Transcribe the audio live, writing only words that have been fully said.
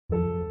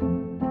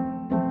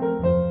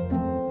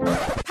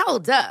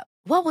Hold up.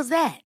 What was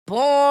that?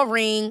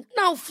 Boring.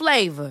 No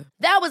flavor.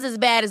 That was as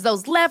bad as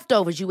those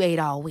leftovers you ate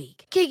all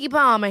week. Keke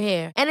Palmer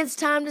here, and it's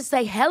time to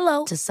say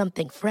hello to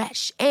something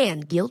fresh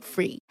and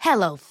guilt-free.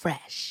 Hello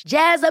Fresh.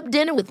 Jazz up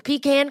dinner with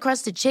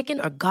pecan-crusted chicken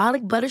or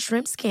garlic butter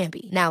shrimp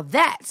scampi. Now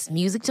that's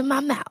music to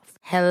my mouth.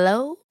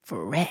 Hello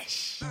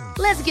Fresh.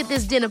 Let's get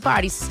this dinner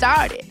party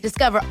started.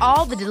 Discover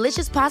all the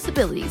delicious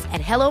possibilities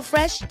at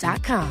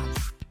hellofresh.com.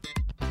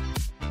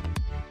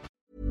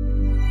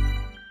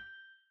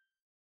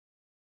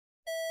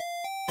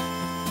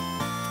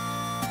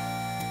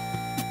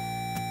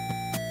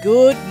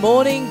 Good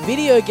morning,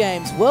 video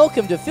games.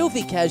 Welcome to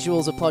Filthy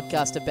Casuals, a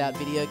podcast about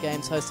video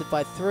games hosted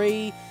by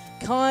three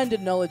kind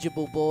and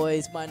knowledgeable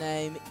boys. My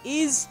name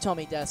is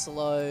Tommy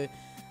Dasilo.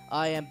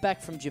 I am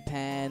back from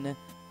Japan.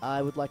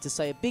 I would like to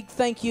say a big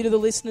thank you to the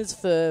listeners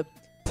for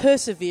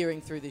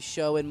persevering through this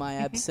show in my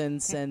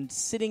absence and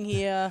sitting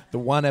here. The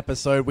one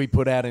episode we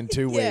put out in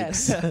 2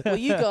 weeks. Yes. Well,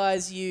 you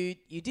guys, you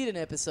did an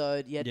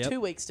episode. You had 2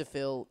 weeks to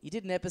fill. You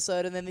did an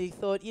episode, and then you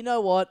thought, you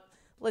know what?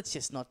 Let's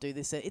just not do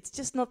this. It's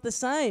just not the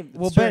same.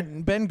 Well,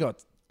 Ben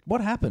got...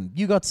 What happened?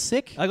 You got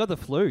sick? I got the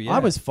flu, yeah. I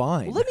was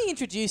fine. Well, let me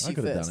introduce you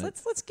could have first. done it.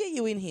 Let's get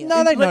you in here.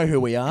 No, they know who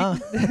we are.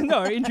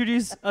 No,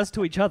 introduce us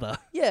to each other.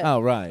 Yeah.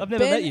 Oh, right. I've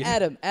never met you.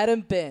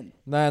 Adam, Ben.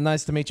 No,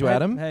 nice to meet you,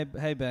 Adam.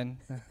 Hey, Ben.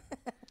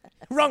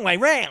 Wrong way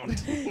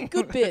round.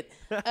 Good bit.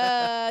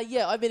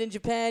 Yeah, I've been in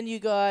Japan. You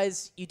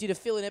guys, you did a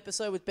fill-in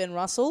episode with Ben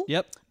Russell.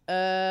 Yep.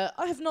 I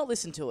have not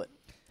listened to it.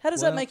 How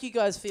does that make you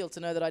guys feel to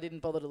know that I didn't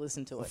bother to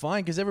listen to it?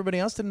 Fine, because everybody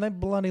else didn't. They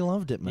bloody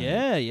loved it,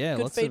 man. Yeah.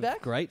 Good Lots feedback?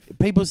 of great.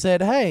 People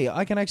said, hey,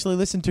 I can actually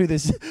listen to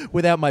this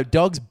without my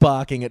dogs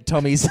barking at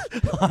Tommy's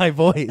high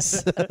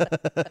voice.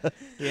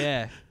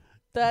 Yeah.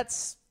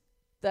 That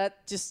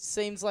just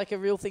seems like a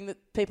real thing that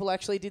people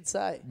actually did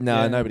say.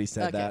 No, Yeah. nobody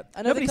said Okay. that.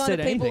 I know Nobody the kind said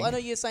of people. anything. I know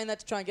you're saying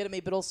that to try and get at me,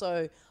 but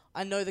also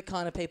I know the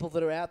kind of people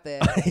that are out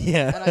there.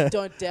 Yeah. And I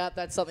don't doubt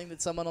that's something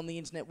that someone on the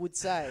internet would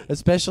say.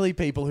 Especially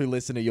people who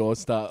listen to your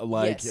stuff,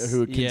 Yes.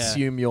 who Yeah.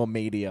 consume your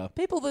media.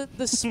 People,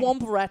 the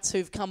swamp rats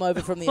who've come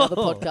over from the other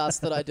podcasts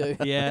that I do.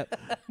 Yeah.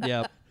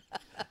 Yeah.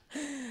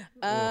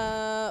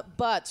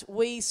 But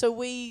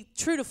we,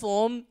 true to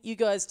form, you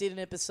guys did an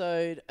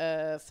episode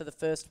for the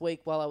first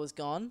week while I was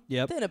gone.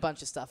 Yep. Then a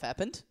bunch of stuff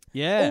happened.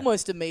 Yeah.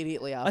 Almost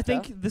immediately after. I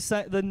think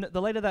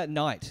the later that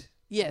night.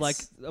 Yes. Like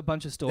a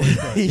bunch of stories.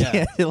 broke,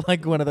 yeah.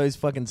 Like one of those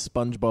fucking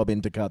SpongeBob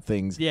intercut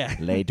things. Yeah.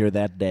 Later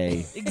that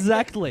day.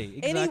 Exactly.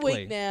 Any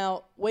week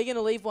now, we're going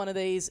to leave one of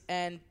these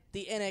and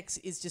the NX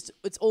is just,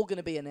 it's all going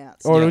to be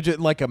announced. Or it'll just,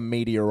 like a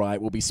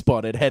meteorite will be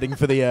spotted heading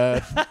for the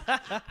Earth.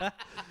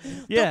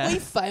 Yeah. That we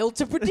failed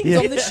to predict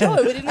on the show.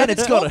 We didn't even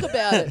talk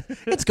about it.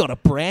 It's got a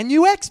brand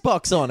new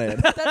Xbox on it.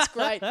 That's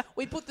great.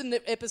 We put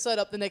the episode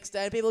up the next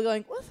day and people are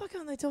going, what the fuck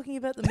aren't they talking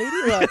about the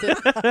meteorite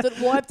that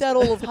wiped out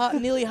all of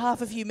nearly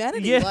half of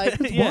humanity? Yeah. Like,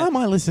 Why am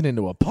I listening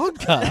to a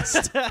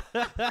podcast?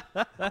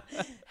 how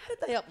did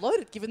they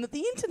upload it given that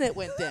the internet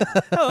went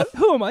down?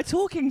 Who am I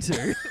talking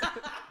to?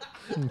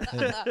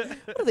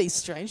 What are these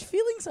strange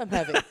feelings I'm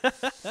having?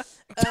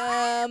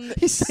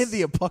 He said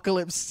the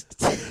apocalypse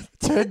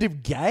turned him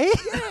gay?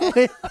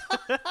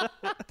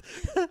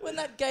 When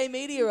that gay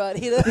meteorite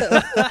hit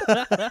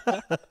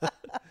Earth.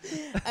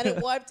 And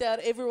it wiped out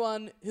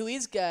everyone who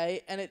is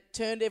gay and it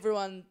turned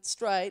everyone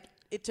straight.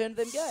 It turned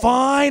them gay.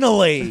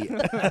 Finally!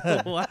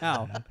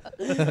 Wow.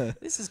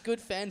 This is good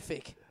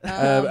fanfic.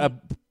 A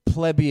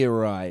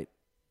plebierite.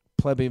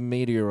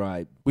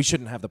 Meteorite. We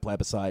shouldn't have the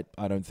plebiscite,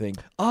 I don't think.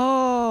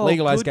 Oh.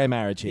 Legalize good- gay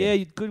marriage here.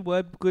 Yeah,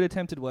 good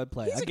attempted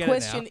wordplay. Here's I a get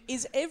question. it now.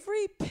 Is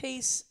every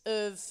piece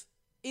of...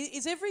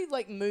 Is every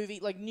like movie,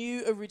 like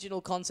new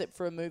original concept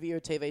for a movie or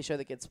a TV show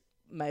that gets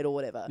made or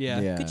whatever?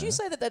 Yeah. Could you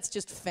say that that's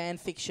just fan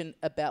fiction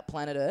about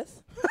planet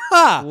Earth?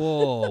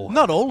 Whoa.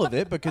 Not all of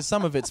it, because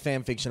some of it's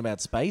fan fiction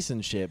about space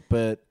and shit,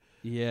 but...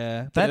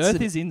 Yeah. But That's Earth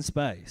an- is in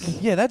space.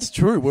 Yeah, that's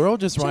true. We're all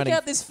just Check writing...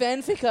 out this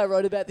fanfic I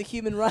wrote about the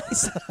human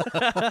race.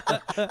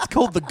 It's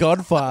called The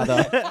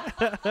Godfather.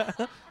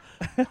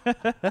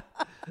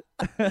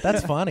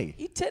 That's funny.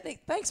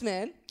 Thanks,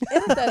 man.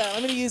 Edit that out.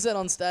 I'm going to use that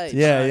on stage.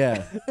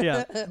 Yeah.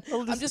 Yeah.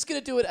 I'm just going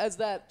to do it as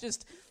that.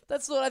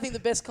 That's what I think the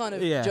best kind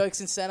of Yeah.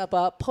 jokes in stand-up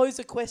are. Pose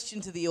a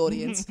question to the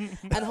audience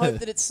and hope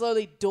that it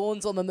slowly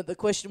dawns on them that the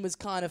question was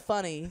kind of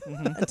funny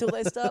until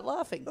they start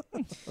laughing.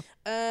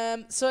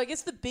 So I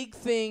guess the big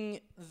thing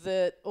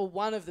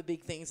one of the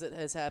big things that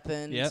has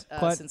happened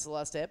since the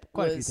last ep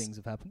Quite was a few things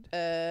have happened.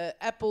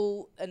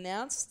 Apple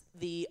announced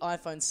the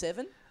iPhone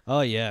 7.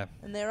 Oh, yeah.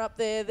 And they're up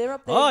there.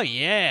 Oh,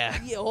 yeah.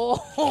 Yeah,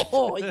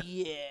 oh,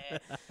 yeah.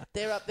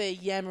 They're up there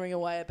yammering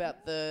away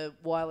about the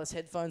wireless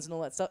headphones and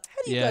all that stuff.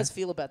 How do you guys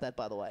feel about that,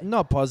 by the way?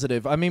 Not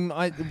positive. I mean,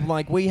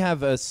 we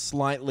have a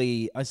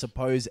slightly, I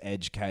suppose,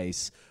 edge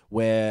case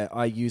where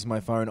I use my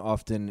phone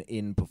often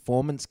in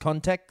performance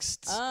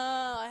contexts.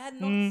 I had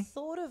not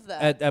thought of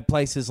that. At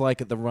places like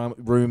at the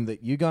room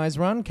that you guys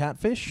run,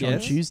 Catfish, on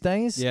Yes.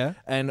 Tuesdays. Yeah.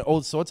 And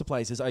all sorts of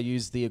places. I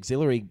use the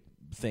auxiliary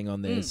thing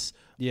on this.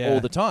 Yeah. all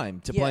the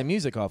time to Yeah. play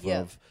music off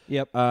Yeah. of.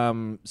 Yep.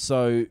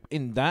 So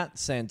in that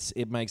sense,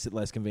 it makes it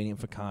less convenient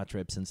for car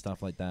trips and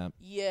stuff like that.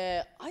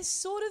 Yeah, I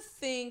sort of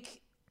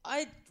think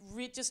I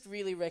just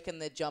really reckon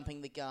they're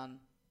jumping the gun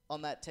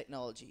on that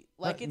technology.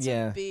 Like it's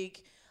yeah. a big.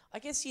 I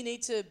guess you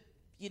need to,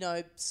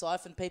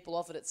 siphon people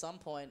off it at some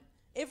point.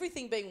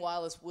 Everything being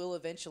wireless will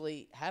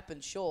eventually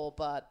happen, sure,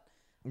 but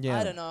Yeah.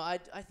 I don't know. I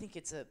think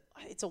it's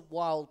a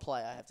wild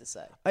play. I have to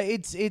say.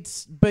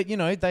 But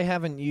they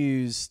haven't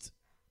used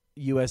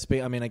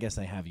USB. I mean, I guess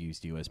they have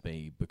used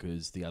USB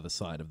because the other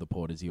side of the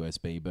port is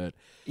USB. But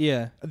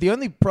Yeah. the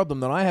only problem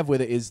that I have with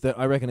it is that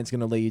I reckon it's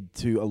going to lead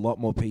to a lot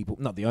more people.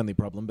 Not the only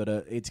problem, but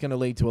it's going to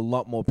lead to a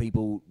lot more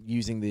people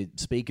using the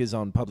speakers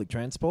on public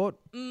transport,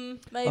 Maybe.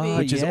 Oh,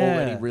 which is yeah.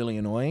 already really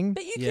annoying.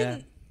 But you Yeah.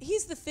 can.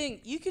 Here's the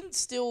thing: you can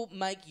still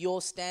make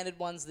your standard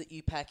ones that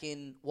you pack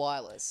in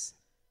wireless.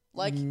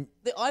 Like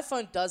the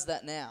iPhone does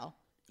that now.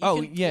 You Oh,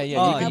 can, yeah, yeah, You you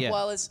can can- have yeah.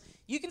 wireless.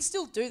 You can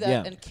still do that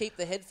Yeah. and keep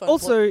the headphone.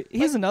 Also, port.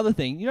 here's another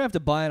thing. You don't have to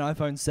buy an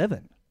iPhone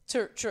 7.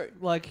 True.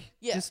 Like,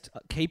 Yeah. just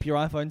keep your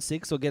iPhone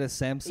 6 or get a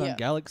Samsung Yeah.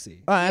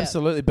 Galaxy. Oh,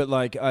 absolutely, but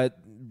like I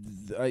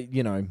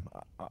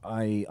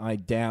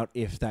doubt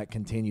if that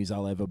continues,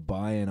 I'll ever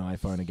buy an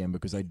iPhone again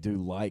because I do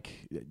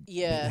like.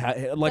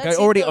 Yeah. Like That's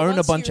I already it, though. own a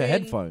Once bunch you're of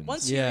in- headphones.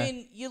 Once Yeah. you're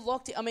in, you're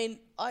locked in. I mean,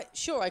 I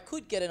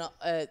could get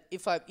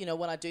if I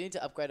when I do need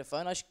to upgrade a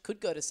phone, I could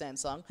go to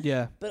Samsung.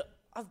 Yeah. But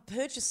I've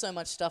purchased so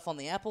much stuff on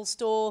the Apple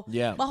Store.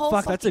 Yeah. My whole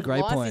Fuck, that's a fucking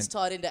great life point. is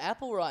tied into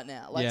Apple right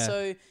now. Like, Yeah.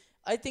 so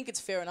I think it's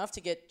fair enough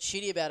to get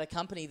shitty about a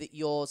company that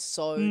you're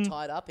so Hmm.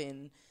 tied up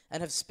in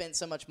and have spent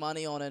so much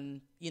money on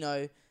and,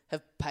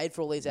 have paid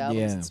for all these albums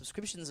Yeah. and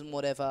subscriptions and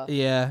whatever.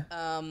 Yeah.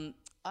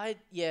 I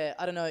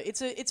don't know.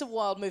 It's a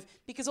wild move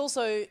because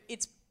also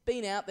it's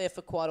been out there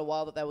for quite a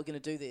while that they were going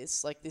to do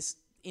this. Like this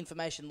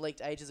information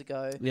leaked ages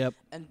ago. Yep.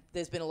 And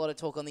there's been a lot of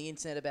talk on the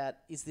internet about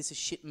is this a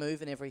shit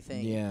move and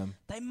everything. Yeah.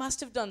 They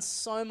must have done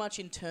so much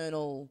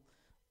internal,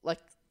 like,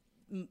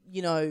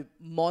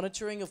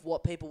 monitoring of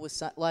what people were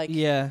saying. Like,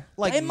 Yeah.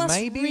 Like they must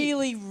maybe,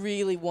 really,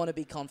 really want to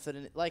be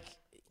confident. Like,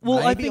 Well,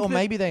 I maybe, think or that-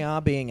 maybe they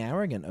are being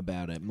arrogant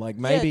about it. Like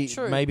maybe,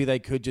 true. maybe they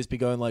could just be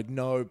going like,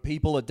 no,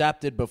 people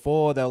adapted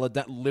before. They'll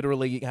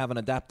literally have an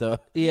adapter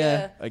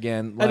Yeah.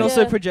 again. Like, And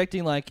also Yeah.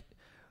 projecting like,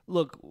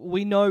 look,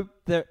 we know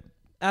that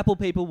Apple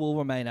people will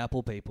remain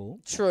Apple people.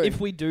 True.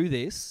 If we do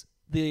this,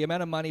 the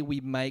amount of money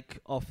we make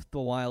off the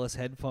wireless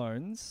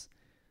headphones,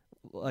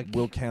 like,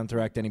 will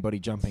counteract anybody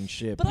jumping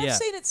ship. But Yeah. I've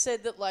seen it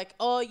said that, like,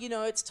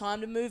 it's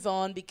time to move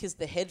on because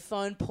the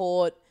headphone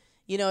port,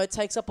 it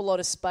takes up a lot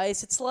of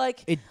space. It's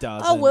like, It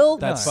doesn't. oh, well,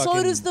 That's so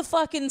fucking- does the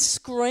fucking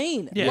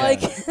screen. Yeah.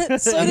 Like, so And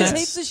does that's-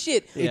 heaps of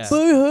shit. Yeah.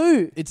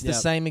 Boo-hoo. It's the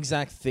Yep. same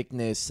exact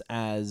thickness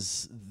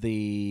as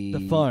the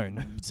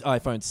phone.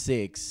 iPhone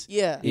 6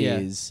 Yeah. Yeah.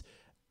 is.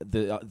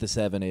 The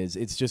 7 is.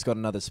 It's just got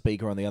another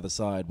speaker on the other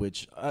side,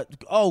 which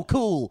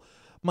cool.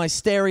 My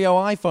stereo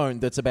iPhone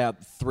that's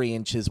about 3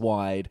 inches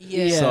wide.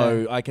 Yeah.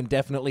 So I can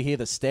definitely hear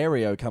the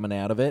stereo coming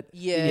out of it.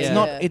 Yeah. It's Yeah.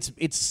 not.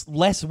 It's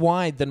less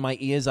wide than my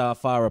ears are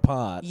far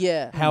apart.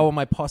 Yeah. How am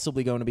I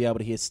possibly going to be able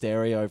to hear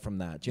stereo from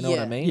that? Do you know what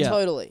I mean? Yeah.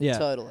 Totally. Yeah.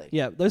 Totally.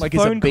 Yeah, those Like, is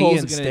a phone B calls in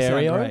are going to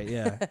stereo? sound great.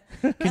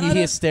 Yeah. Can you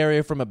hear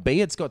stereo from a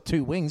bee? It's got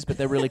 2 wings, but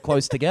they're really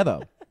close together.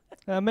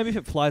 Maybe if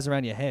it flies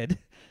around your head.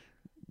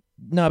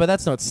 No, but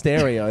that's not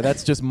stereo.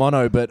 That's just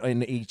mono, but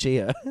in each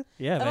ear.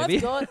 Yeah, And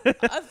maybe.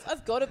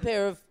 I've got a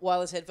pair of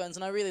wireless headphones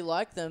and I really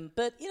like them,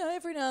 but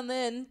every now and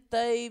then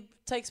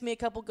takes me a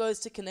couple goes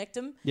to connect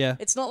them. Yeah.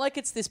 It's not like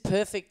it's this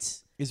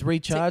perfect. Is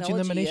recharging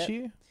them an Technology,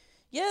 issue?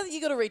 Yeah,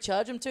 you got to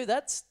recharge them too.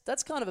 That's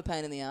kind of a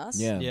pain in the ass.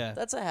 Yeah. Yeah.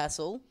 That's a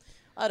hassle.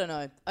 I don't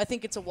know. I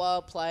think it's a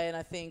wild play, and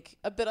I think,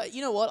 but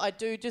you know what? I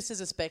do just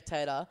as a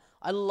spectator.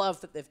 I love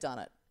that they've done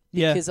it.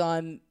 Yeah. Because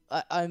I'm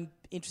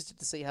interested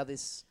to see how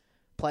this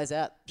plays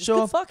out. Just Sure,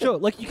 good fuck 'em. Sure,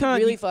 like you can't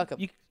really you, fuck 'em.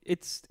 you-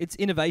 It's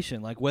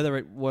innovation, like whether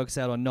it works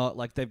out or not.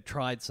 Like they've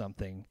tried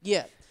something.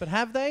 Yeah. But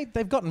have they?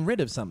 They've gotten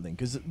rid of something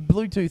because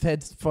Bluetooth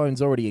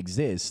headphones already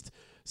exist.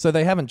 So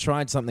they haven't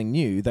tried something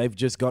new. They've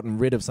just gotten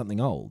rid of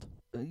something old.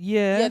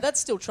 Yeah, Yeah, that's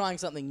still trying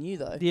something new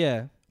though.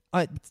 yeah.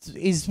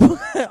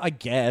 I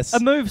guess. A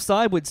move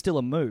sideways still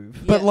a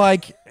move. But Yeah.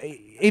 like,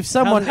 if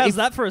someone how's if,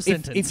 that for a if-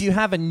 sentence? If you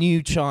have a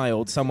new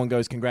child, someone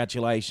goes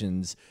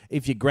congratulations.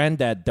 If your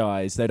granddad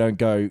dies, they don't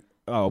go,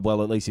 oh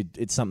well, at least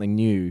it's something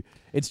new.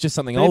 It's just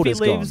something But old if is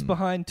he leaves gone.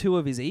 behind 2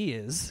 of his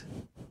ears,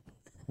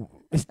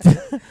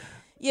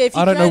 Yeah, if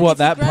your I don't know what if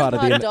your that part of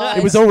the. grandpa dies,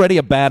 It was already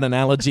a bad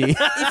analogy.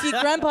 if your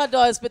grandpa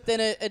dies, but then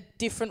a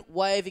different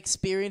way of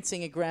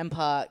experiencing a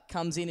grandpa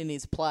comes in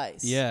his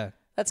place. yeah.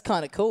 That's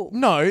kind of cool.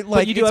 No,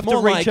 like you do it's have to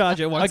more like,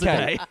 recharge it once a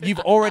okay, day. You've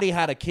already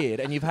had a kid,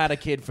 and you've had a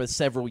kid for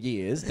several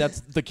years.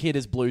 The kid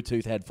is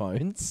Bluetooth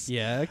headphones.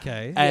 Yeah,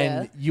 okay.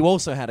 And you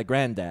also had a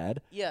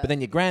granddad. Yeah. But then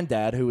your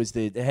granddad, who was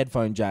the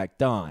headphone jack,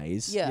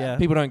 dies. Yeah. Yeah.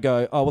 People don't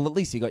go, oh well, at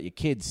least you got your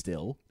kid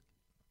still.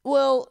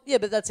 Well, yeah,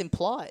 but that's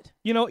implied.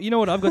 You know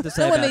what I've got to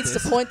say No one about needs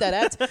this? to point that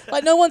out.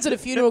 Like, no one's at a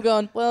funeral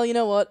going, well, you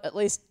know what? At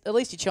least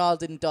your child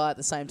didn't die at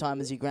the same time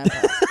as your grandpa.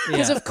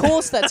 Because of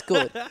course that's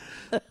good.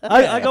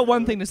 I got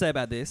one thing to say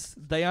about this.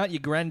 They aren't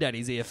your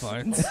granddaddy's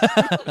earphones.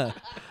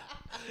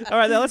 All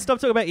right, now let's stop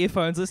talking about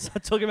earphones. Let's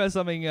start talking about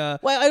something...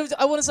 Wait,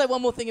 I want to say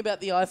one more thing about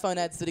the iPhone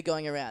ads that are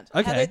going around.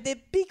 Okay. How their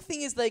big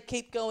thing is they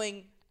keep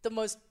going, the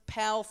most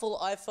powerful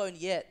iPhone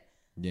yet.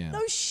 Yeah.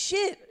 No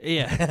shit.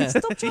 Yeah.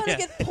 Stop trying to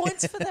get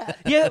points for that.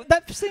 Yeah,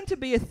 that seemed to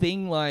be a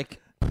thing like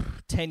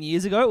 10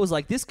 years ago. It was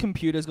like, this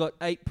computer's got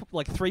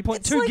 3.2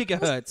 It's like,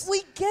 gigahertz.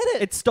 We get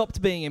it. It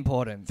stopped being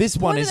important. This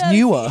one Point is it out if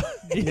newer.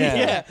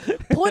 yeah.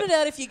 Point it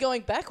out if you're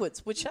going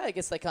backwards, which, hey, I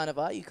guess they kind of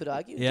are, you could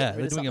argue. Yeah,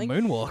 Getting rid they're of doing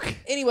something. a moonwalk.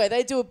 Anyway,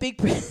 they do a big...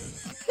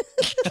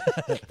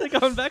 They're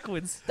going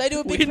backwards. They do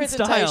a big Win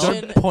style.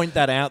 presentation. Don't point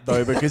that out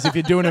though, because if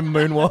you're doing a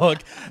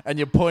moonwalk and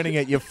you're pointing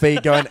at your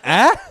feet, going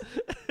get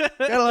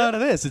a load of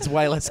this. It's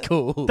way less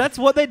cool. That's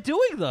what they're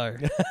doing, though.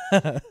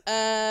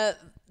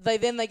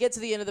 They get to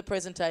the end of the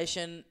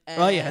presentation,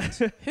 and Oh, yeah.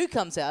 who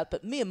comes out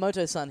but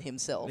Miyamoto-san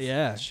himself?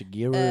 Yeah.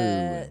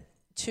 Shigeru.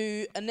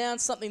 To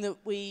announce something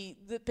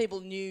that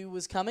people knew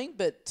was coming,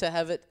 but to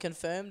have it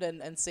confirmed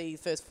and see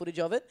first footage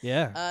of it.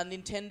 Yeah.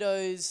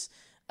 Nintendo's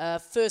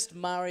first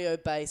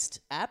Mario-based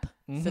app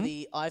for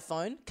the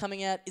iPhone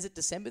coming out. Is it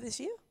December this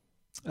year?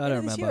 I don't End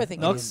of this remember. year, I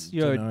think it Knox, is.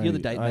 you're the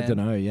date man. I don't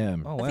know. Yeah.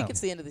 Oh, I wow. think it's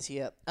the end of this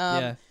year.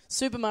 Yeah.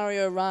 Super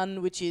Mario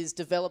Run, which is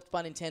developed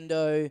by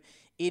Nintendo.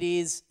 It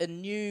is a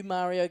new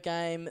Mario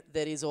game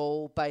that is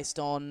all based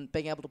on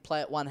being able to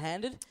play it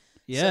one-handed.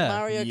 Yeah. So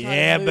Mario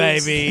Yeah, kind of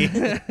moves,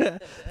 baby.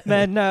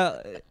 Man,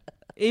 no.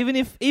 Even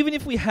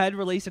if we had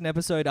released an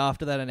episode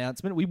after that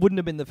announcement, we wouldn't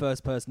have been the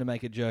first person to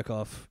make a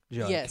jerk-off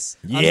joke. Yes.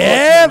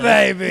 Yeah,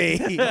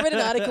 baby. I read an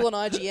article on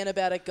IGN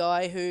about a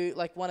guy who,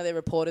 like, one of their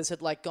reporters had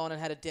gone and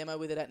had a demo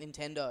with it at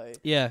Nintendo.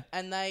 Yeah.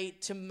 And they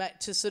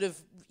to sort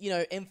of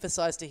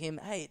emphasize to him,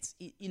 hey, it's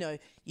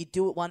you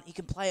do it you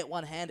can play it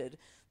one-handed.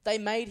 They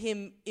made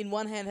him in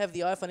one hand have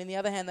the iPhone, in the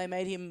other hand they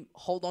made him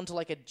hold on to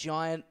like a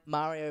giant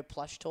Mario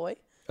plush toy.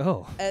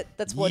 Oh.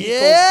 That's what baby.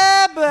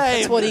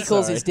 that's what he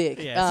calls his dick.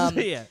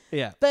 Yes.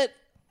 Yeah. But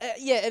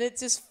and it's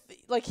just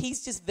like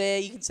he's just there.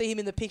 You can see him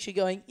in the picture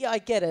going, "Yeah, I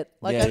get it.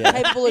 Like Yeah, I'm yeah.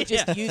 capable of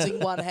just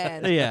using one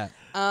hand." Yeah.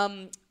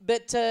 What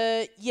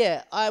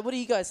do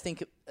you guys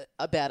think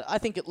about it? I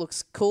think it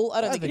looks cool.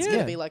 I don't think it's going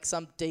to be like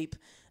some deep,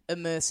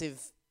 immersive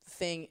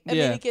thing. I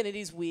mean, again, it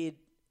is weird.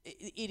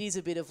 It is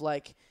a bit of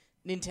like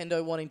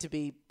Nintendo wanting to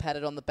be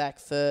patted on the back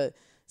for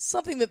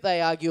something that they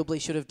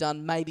arguably should have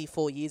done maybe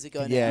 4 years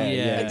ago. Yeah, now.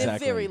 yeah, Like,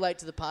 exactly. they're very late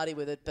to the party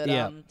with it, but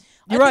Yeah. I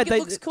You're right,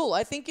 think it looks cool.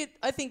 I think it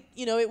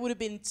would have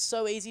been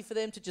so easy for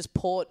them to just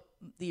port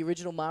the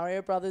original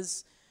Mario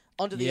Brothers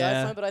onto the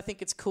Yeah. iPhone, but I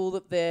think it's cool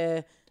that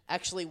they're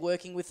actually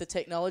working with the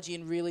technology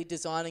and really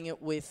designing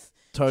it with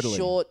Totally.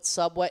 short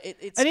subway.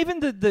 It's And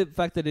even the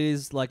fact that it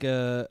is like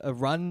a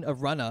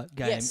runner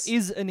game Yes.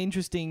 is an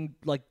interesting,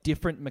 like,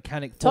 different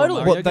mechanic for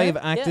Totally. a Mario Well, they've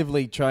game.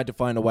 actively tried to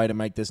find a way to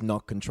make this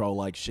not control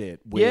like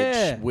shit,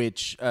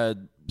 which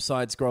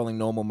side-scrolling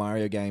normal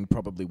Mario game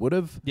probably would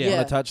have on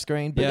Yeah. a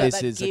touchscreen. But Yeah. this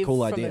that is a give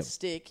cool from idea. a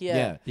stick.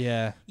 Yeah.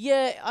 Yeah.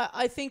 Yeah,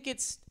 I think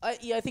it's I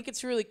think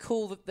it's really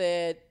cool that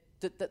they're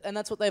and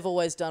that's what they've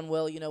always done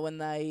well. When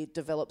they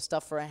develop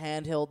stuff for a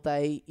handheld,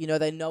 they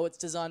know it's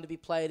designed to be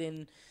played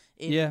in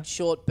Yeah.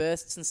 short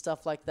bursts and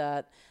stuff like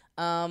that.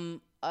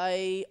 I'm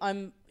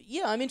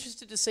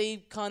interested to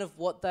see kind of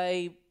what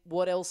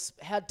else,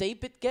 how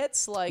deep it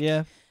gets. Like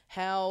Yeah.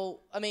 how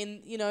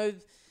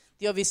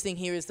the obvious thing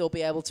here is they'll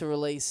be able to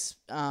release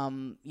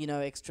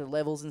extra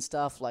levels and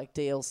stuff like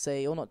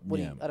DLC or not.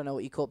 I don't know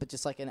what you call it, but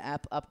just like an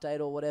app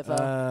update or whatever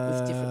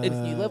with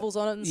new levels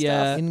on it and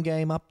Yeah. stuff.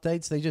 In-game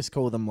updates, they just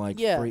call them like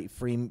Yeah.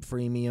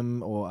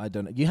 freemium, or I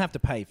don't know. You have to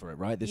pay for it,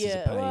 right? This is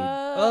a paid.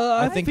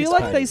 I I think feel it's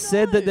like they paid.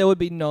 said that there would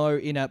be no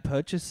in-app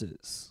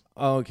purchases.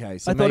 Oh, okay,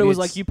 so I thought it maybe was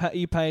it's- like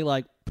you pay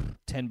like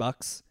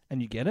 $10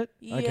 and you get it.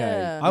 Okay,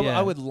 Yeah.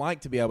 I would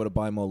like to be able to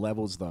buy more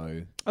levels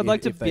though. I'd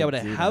like to if be they able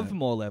to do have that.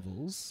 more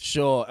levels.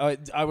 Sure,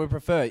 I would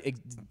prefer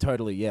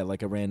totally, yeah,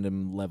 like a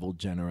random level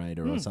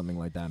generator or something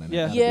like that. And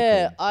Yeah. that'd be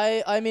Yeah,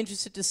 cool. I'm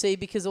interested to see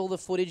because all the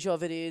footage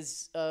of it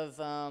is of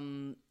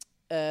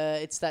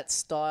it's that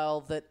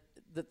style that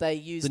they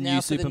use The now new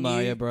for Super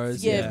Mario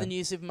Bros. Yeah, Yeah. the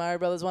new Super Mario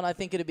Brothers one. I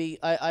think it'd be.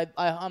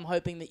 I'm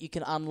hoping that you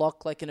can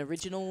unlock like an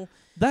original,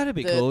 That'd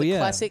be the cool. Yeah.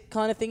 classic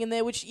kind of thing in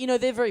there. Which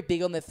they're very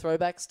big on their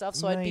throwback stuff.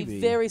 So I'd be Maybe.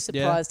 very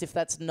surprised if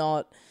that's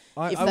not.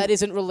 I- If I that w-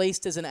 isn't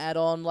released as an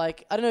add-on,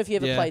 like I don't know if you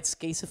ever Yeah. played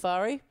Ski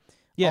Safari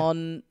Yeah.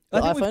 on I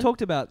the think iPhone. we've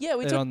talked about Yeah,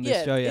 we it took, on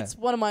this show. Yeah. It's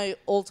one of my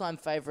all-time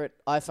favorite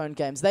iPhone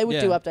games. They would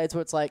do Yeah. updates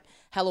where it's like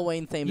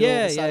Halloween themed. Yeah, and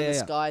all of a sudden yeah, the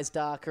yeah. sky's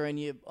darker and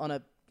you're on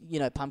a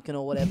pumpkin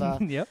or whatever.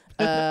 Yep.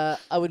 I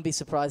wouldn't be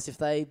surprised if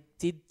they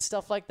did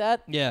stuff like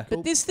that. Yeah.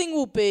 But this thing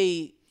will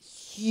be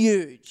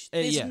huge.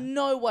 There's yeah.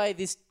 no way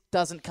this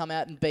doesn't come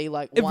out and be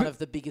like It one re- of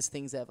the biggest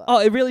things ever. Oh,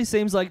 it really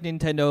seems like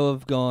Nintendo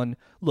have gone,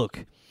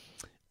 look,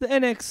 the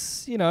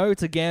NX, you know,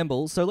 it's a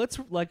gamble. So let's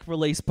like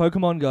release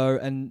Pokemon Go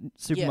and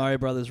Super Yeah. Mario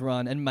Brothers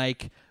Run and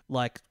make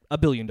like $1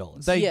 billion.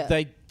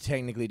 They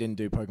technically didn't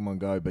do Pokemon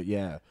Go, but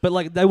yeah. But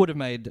like they would have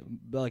made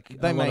like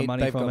a lot of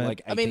money they've from got it.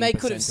 like I mean, they 18%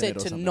 could have in said it or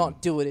to something.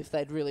 not do it if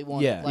they'd really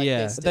wanted. Yeah. Like, Yeah.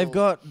 they're still- They've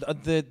got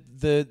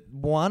the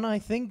one I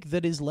think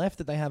that is left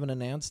that they haven't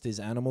announced is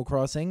Animal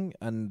Crossing,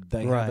 and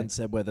they Right. haven't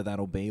said whether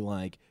that'll be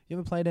like. You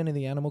ever played any of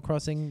the Animal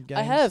Crossing games?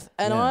 I have,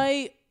 and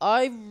Yeah.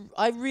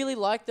 I really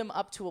like them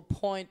up to a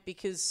point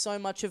because so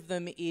much of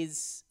them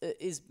is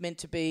meant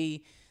to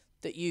be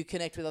that you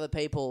connect with other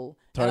people,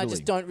 and I Totally.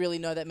 just don't really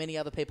know that many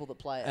other people that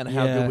play it. And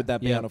how Yeah, good would that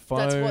be yeah. on a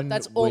phone?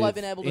 That's all I've with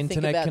been able to think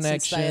internet about connection?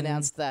 since they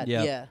announced that.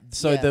 Yeah. Yeah.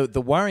 So Yeah.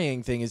 the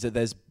worrying thing is that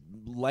there's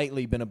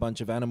lately been a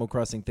bunch of Animal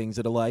Crossing things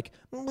that are like,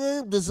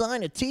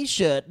 design a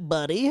T-shirt,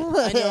 buddy. I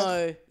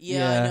know. Yeah,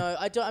 Yeah.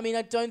 I know.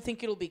 I don't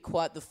think it'll be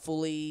quite the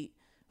fully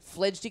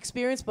fledged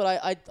experience, but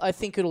I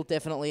think it'll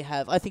definitely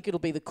have. I think it'll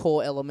be the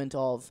core element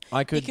of.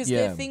 Because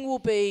their thing will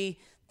be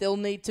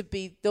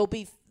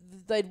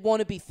they'd want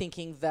to be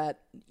thinking that,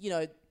 you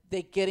know,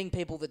 they're getting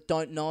people that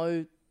don't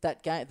know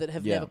that game, that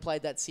have Yeah. never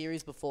played that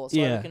series before. So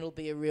I Yeah. reckon it'll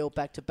be a real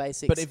back to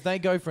basics. But if they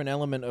go for an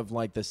element of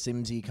like the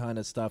Simsy kind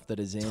of stuff that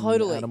is in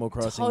Totally, Animal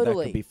Crossing, that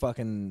totally. could be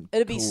fucking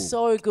it'd be cool.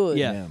 so good.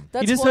 Yeah. Yeah. You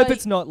That's just why- hope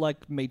it's not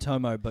like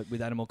Miitomo, but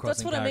with Animal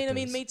Crossing. That's what I mean.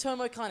 characters.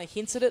 Miitomo kind of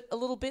hints at it a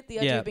little bit. The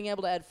idea Yeah. of being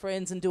able to add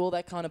friends and do all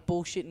that kind of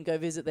bullshit and go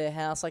visit their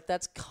house, like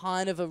that's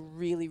kind of a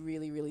really,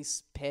 really, really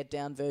pared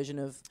down version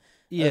of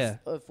Yeah.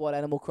 of what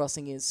Animal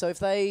Crossing is. So if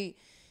they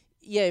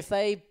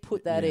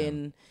put that Yeah.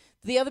 in,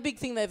 the other big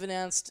thing they've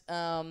announced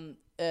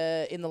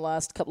in the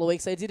last couple of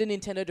weeks, they did an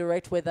Nintendo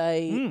Direct where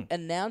they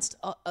announced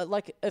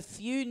like a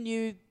few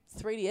new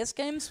 3DS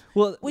games.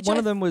 Well, Which one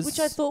of them was which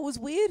I thought was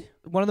weird.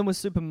 one of them was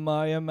Super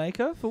Mario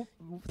Maker for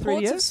 3DS.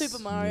 Ports of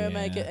Super Mario Yeah.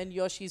 Maker and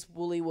Yoshi's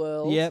Woolly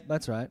World. Yep,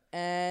 that's right.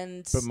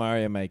 And But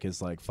Mario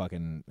Maker's like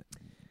fucking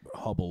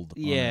hobbled.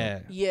 on Yeah.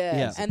 it. yeah,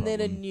 Yeah. and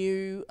then a problem.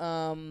 new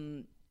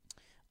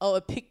a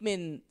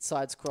Pikmin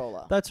side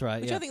scroller. That's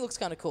right. which Yeah. I think looks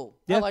kind of cool.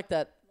 Yeah. I like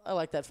that. I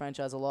like that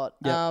franchise a lot.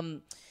 Yeah.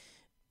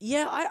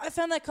 Yeah, I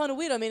found that kind of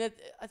weird. I mean,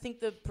 I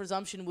think the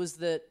presumption was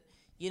that,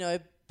 you know,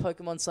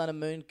 Pokemon Sun and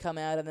Moon come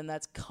out and then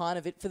that's kind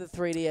of it for the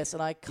 3DS.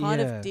 And I kind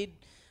Yeah. of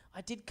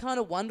did kind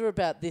of wonder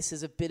about this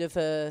as a bit of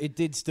a It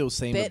did still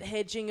seem. bet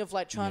hedging of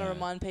like trying to Yeah.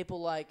 remind people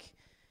like,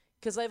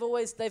 because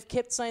they've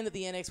kept saying that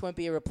the NX won't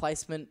be a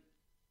replacement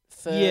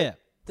for Yeah.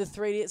 the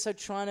 3DS. So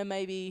trying to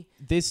maybe,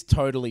 This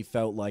totally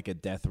felt like a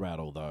death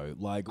rattle, though.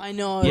 Like, I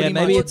know, Yeah,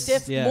 maybe well,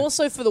 it's- yeah. more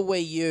so for the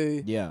Wii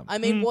U. yeah, I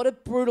mean, what a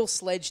brutal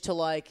sledge to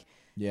like.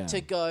 yeah.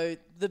 To go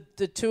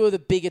the two of the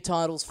bigger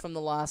titles from the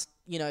last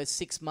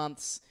 6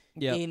 months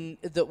Yep. in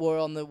that were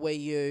on the Wii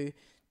U.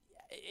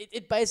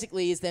 It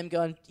basically is them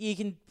going. You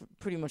can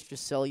pretty much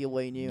just sell your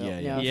Wii U. Yeah, now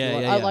yeah. if you Yeah,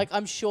 like. yeah, yeah.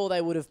 I'm sure they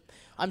would have.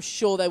 I'm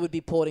sure they would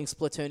be porting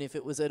Splatoon if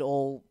it was at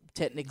all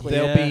technically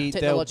There'll be-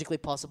 technologically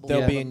possible.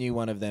 There'll Yeah. be a new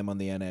one of them on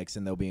the NX,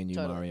 and there'll be a new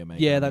Totally. Mario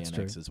Maker Yeah, on that's the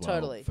true. NX as well.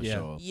 Totally. For Yeah.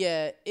 sure.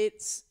 Yeah,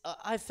 it's.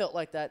 I felt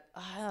like that.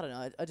 I don't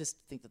know. I just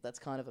think that that's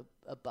kind of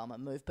a bummer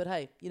move. But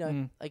hey,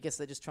 I guess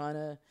they're just trying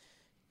to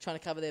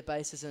cover their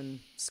bases and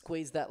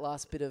squeeze that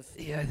last bit of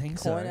Yeah, I think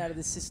coin so. out of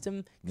the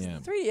system. 'Cause Yeah.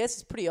 the 3DS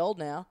is pretty old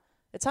now.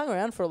 It's hung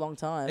around for a long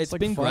time. It's Like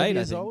been 5 great. I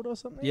years think. old or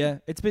something. Yeah,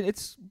 it's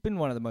been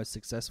one of the most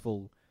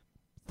successful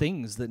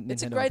things that Nintendo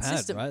It's a great have had,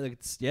 system. right? Like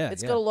it's got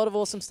got a lot of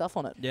awesome stuff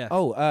on it. yeah.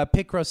 Oh,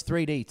 Picross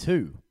 3D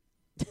 2.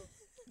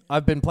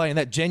 I've been playing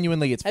that.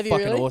 Genuinely, it's Have you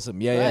fucking really?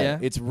 awesome. Yeah, Right. yeah, Yeah.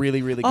 It's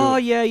really, really good. Oh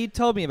yeah, you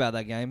told me about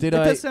that game. Did It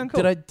I? does sound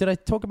cool. Did I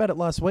talk about it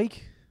last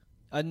week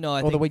No, I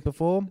or think the week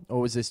before,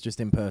 or was this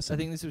just in person? I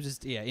think this was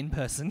just in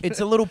person.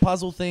 It's a little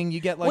puzzle thing. You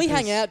get like we this-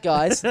 hang out,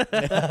 guys.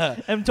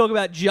 and talk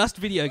about just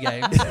video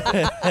games.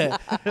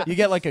 You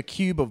get like a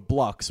cube of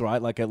blocks,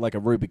 right? Like a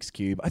Rubik's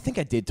cube. I think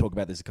I did talk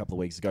about this a couple of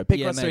weeks ago.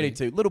 Picross maybe. 3D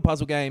 2, little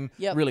puzzle game.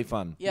 Yep. Really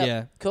fun. Yep.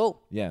 Yeah. Cool.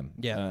 Yeah.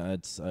 Yeah.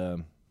 It's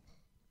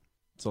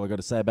that's all I got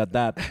to say about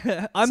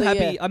that. I'm So, happy.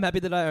 yeah. I'm happy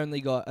that I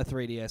only got a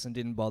 3DS and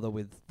didn't bother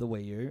with the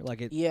Wii U. Like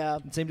it Yeah.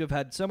 seemed to have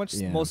had so much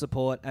Yeah. more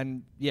support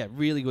and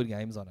really good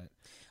games on it.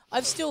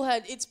 I've still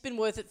had. It's been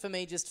worth it for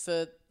me just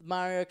for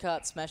Mario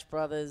Kart, Smash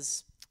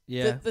Brothers.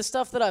 Yeah. The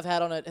stuff that I've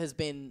had on it has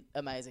been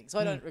amazing, so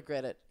I don't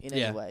regret it in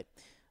Yeah. any way.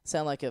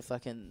 Sound like a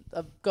fucking.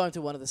 I'm going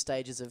through one of the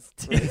stages of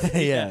grief.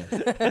 Yeah.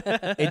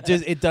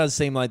 It does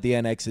seem like the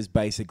NX is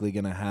basically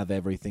going to have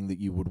everything that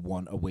you would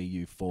want a Wii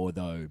U for,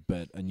 though.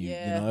 But a new,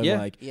 Yeah. Yeah.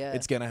 like Yeah.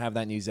 it's going to have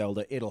that new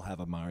Zelda. It'll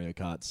have a Mario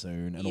Kart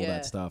soon and all Yeah.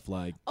 that stuff.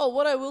 Like, Oh,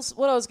 what I was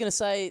going to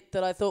say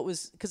that I thought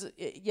was because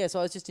so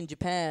I was just in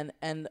Japan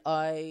and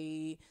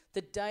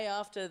the day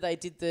after they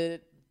did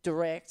the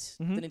direct,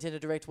 the Nintendo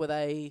Direct, where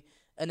they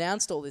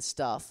announced all this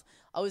stuff,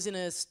 I was in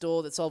a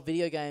store that sold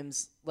video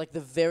games like the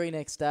very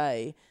next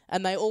day,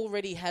 and they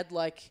already had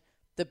like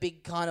the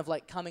big kind of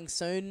like coming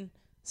soon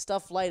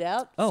stuff laid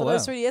out Oh, for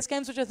those wow. 3DS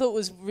games, which I thought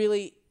was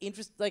really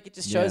interesting. Like it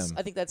just shows. Yeah.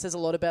 I think that says a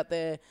lot about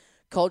their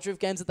culture of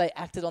games that they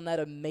acted on that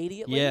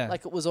immediately. Yeah.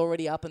 Like it was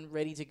already up and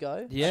ready to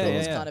go. Yeah, I thought it yeah,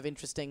 was yeah. kind of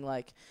interesting.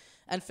 Like,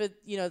 And for,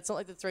 it's not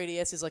like the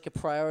 3DS is like a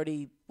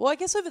priority. Well, I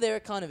guess over there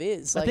it kind of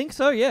is. I think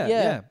so,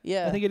 yeah.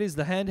 Yeah. I think it is.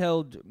 The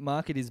handheld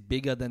market is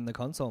bigger than the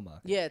console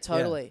market. Yeah,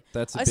 totally.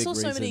 That's a I big saw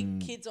so many reason-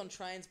 kids on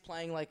trains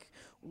playing like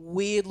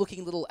weird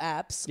looking little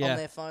apps Yeah. on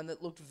their phone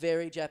that looked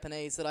very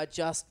Japanese that I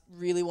just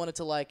really wanted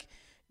to like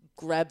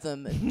grab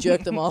them and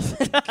jerk them off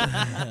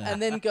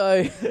and then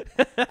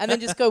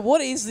just go, what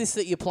is this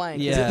that you're playing?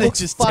 'Cause Yeah. it They're looks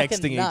just fucking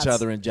texting nuts. each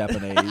other in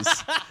Japanese.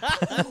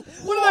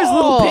 What are those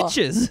little Whoa.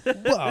 pictures? Whoa.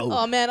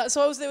 Oh man!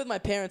 So I was there with my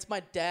parents.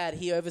 My dad,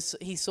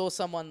 he saw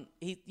someone.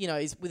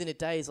 He's within a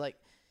day. He's like,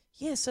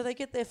 yeah. So they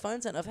get their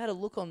phones out. I've had a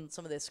look on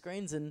some of their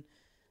screens, and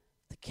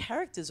the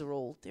characters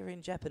they're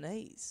in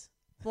Japanese.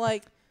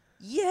 Like,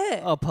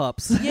 yeah, Oh,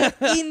 pops. yeah,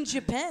 in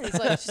Japan. He's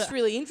like, it's just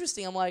really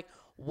interesting. I'm like,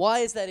 why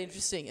is that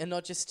interesting and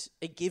not just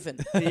a given?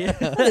 Yeah.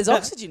 Oh, there's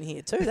oxygen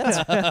here too.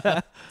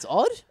 It's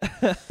odd.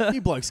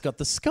 You blokes got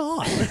the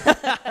sky.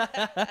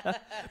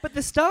 But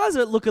the stars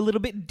look a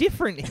little bit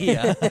different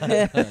here.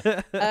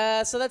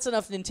 So that's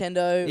enough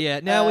Nintendo. Yeah,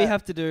 now we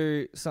have to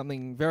do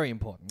something very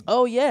important.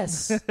 Oh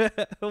yes,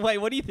 Wait,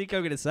 what do you think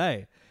I'm going to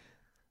say?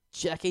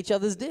 jack each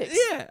other's dicks.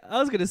 Yeah, I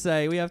was going to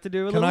say we have to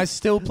do a Can little... I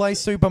still play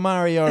Super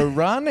Mario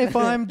Run if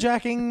I'm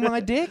jacking my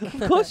dick? Of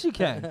course you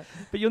can.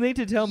 But you'll need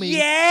to tell me...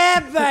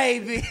 Yeah,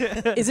 baby.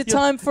 Is it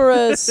time for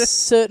a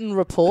certain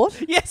report?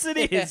 Yes,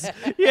 it is.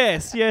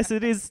 Yes,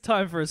 it is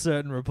time for a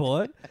certain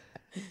report.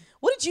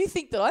 What did you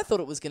think that I thought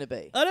it was going to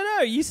be? I don't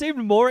know. You seemed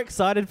more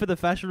excited for the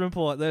fashion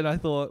report than I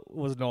thought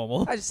was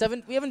normal.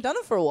 We haven't done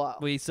it for a while.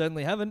 We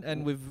certainly haven't,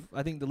 and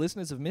I think the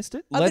listeners have missed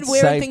it. I've Let's been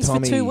wearing save things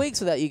Tommy. for 2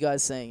 weeks without you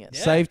guys seeing it. Yeah.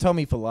 Save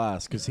Tommy for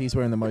last because he's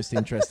wearing the most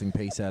interesting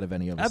piece out of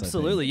any of us. I think.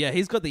 Absolutely, yeah.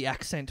 He's got the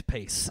accent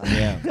piece.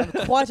 Yeah.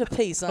 I'm quite a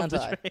piece, aren't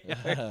I?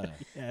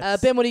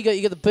 Yes. Ben, what do you got?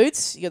 You got the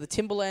boots, you got the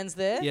Timberlands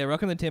there, Yeah,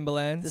 rocking the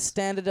Timberlands. the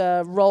standard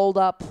rolled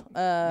up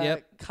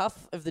Yep.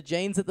 cuff of the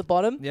jeans at the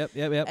bottom, Yep.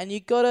 and you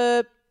got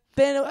a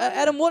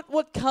Adam.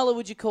 What color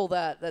would you call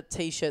that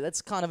T-shirt?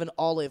 That's kind of an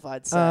olive,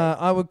 I'd say,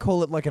 I would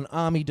call it like an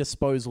Army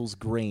Disposals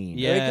green.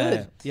 Yeah. Very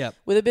good. Yep.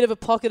 with a bit of a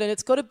pocket, and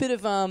it's got a bit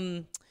of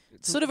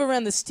sort of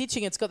around the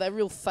stitching. It's got that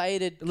real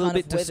faded, A little kind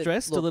bit of weathered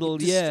distressed, look. a little,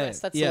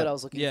 distressed. That's yeah, the word I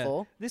was looking yeah.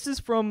 for. This is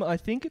from, I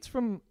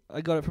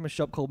got it from a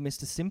shop called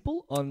Mr.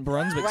 Simple on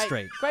Brunswick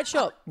Street. Great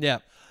shop. Yeah.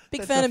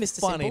 Big That's fan a of Mr.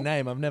 funny Simple.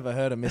 name. I've never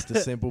heard of Mr.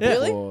 Simple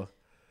Really? before.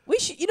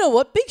 You know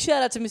what? Big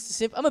shout out to Mr.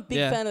 Simple. I'm a big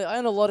Yeah. fan of. I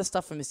own a lot of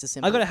stuff from Mr.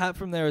 Simple. I got a hat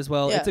from there as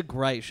well. Yeah. It's a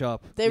great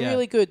shop. They're Yeah.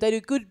 really good. They do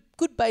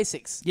good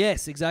basics.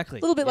 Yes, exactly.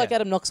 A little bit like Yeah.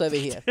 Adam Knox over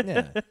here.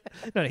 Yeah.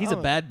 No, he's a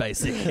bad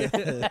basic.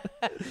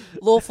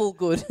 Lawful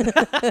good.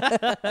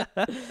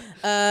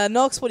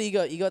 Knox, what do you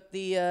got? You got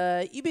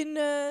the. You've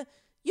been.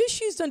 Your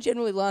shoes don't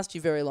generally last you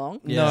very long.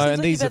 Yeah. No, Seems and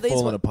like these you've are had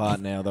falling one- apart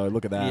now, though.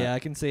 Look at that. Yeah, I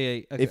can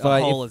see a If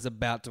hole is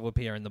about to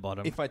appear in the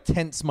bottom. If I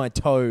tense my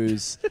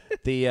toes,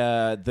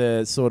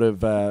 the sort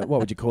of what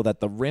would you call that?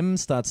 The rim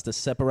starts to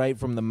separate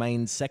from the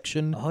main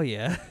section, Oh,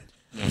 yeah.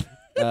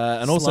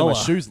 and also my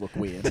Slower. shoes look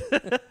weird.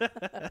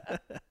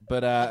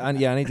 But I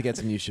need to get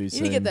some new shoes.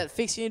 You need to soon. get that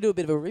fixed. You need to do a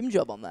bit of a rim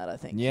job on that, I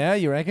think. Yeah,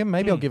 you reckon?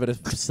 Maybe I'll give it a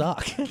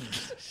suck.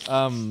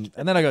 And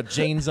then I got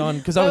jeans on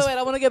because I was. Wait,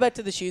 I want to go back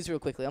to the shoes real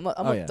quickly. I'm not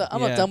Yeah. not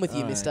done with you,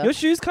 Alright. mister. Your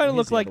shoes kind of Here's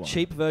look the like other one.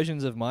 cheap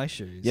versions of my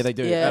shoes. Yeah, they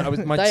do. Yeah, So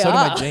do my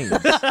are. jeans.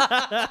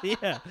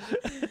 Yeah.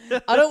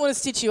 I don't want to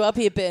stitch you up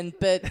here, Ben,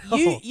 but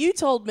Oh. you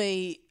told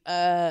me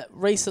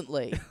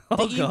recently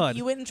Oh, that God.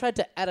 you went and tried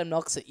to Adam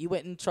Knox it. You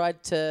went and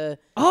tried to.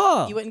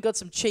 Oh. You went and got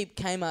some cheap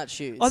Kmart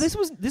shoes. Oh, this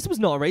was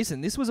not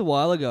recent. This was a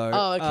while ago.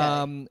 Oh,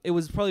 okay. It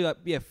was probably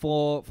like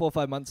 4 or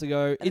 5 months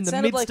ago, And in it the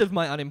sounded midst like- of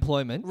my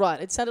unemployment. Right.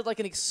 It sounded like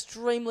an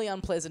extremely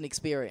unpleasant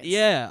experience.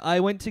 Yeah, I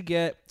went to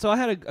get. So I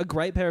had a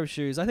great pair of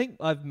shoes. I think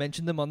I've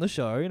mentioned them on the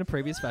show in a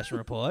previous fashion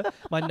report.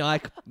 My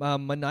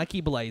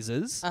Nike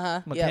Blazers,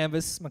 Uh-huh, my yep.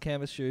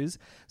 canvas shoes.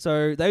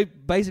 So they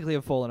basically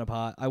have fallen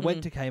apart. I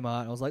went to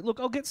Kmart and I was like, look,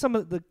 I'll get some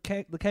of the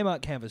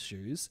Kmart canvas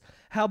shoes.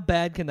 How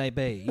bad can they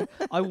be?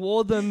 I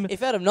wore them.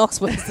 If Adam Knox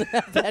wears them,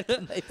 how bad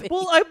can they be?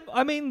 Well,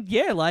 I mean,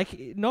 yeah, like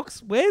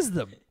Knox wears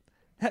them.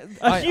 A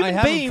I human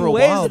have them being for a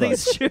wears while, though.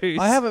 these shoes.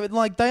 I have it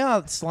like they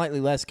are slightly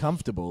less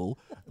comfortable.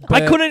 I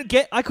but-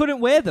 couldn't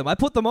wear them. I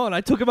put them on. I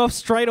took them off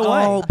straight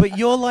away. Oh, but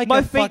you're like My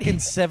a feet- fucking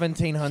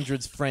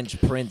 1700s French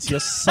prince. You're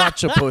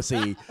such a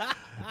pussy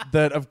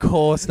that, of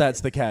course,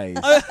 that's the case.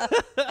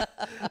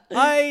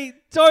 I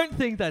don't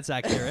think that's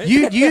accurate.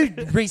 You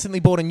recently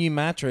bought a new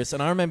mattress,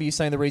 and I remember you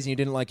saying the reason you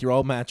didn't like your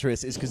old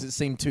mattress is because it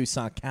seemed too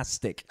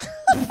sarcastic.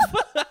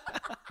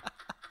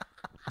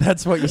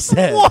 That's what you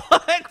said.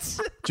 What?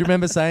 Do you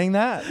remember saying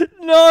that?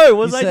 No,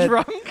 was You I said-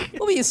 drunk?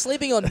 What were you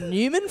sleeping on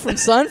Newman from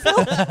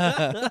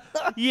Seinfeld?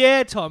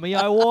 Yeah, Tommy,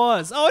 I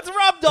was. Oh, it's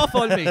rubbed off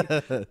on me.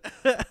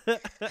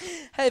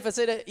 Hey, if I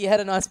said you had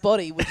a nice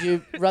body, would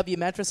you rub your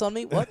mattress on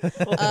me? What?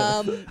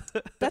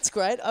 That's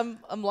great. I'm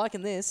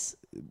liking this.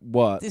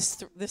 What? This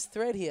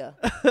thread here.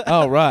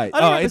 Oh, right. I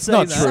don't Oh, remember it's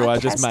not saying that. true. I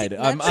just made Sarcastic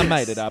it. I made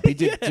mattress. it up. He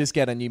did just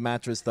get a new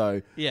mattress,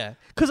 though. Yeah,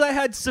 because I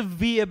had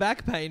severe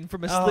back pain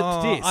from a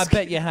slipped disc. I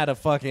bet you had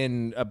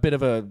a bit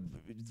of a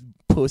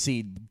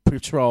pussy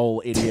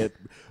patrol idiot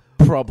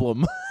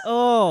problem.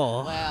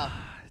 Oh, Wow.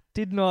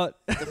 did not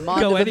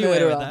mind go of a anywhere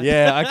murderer. with that.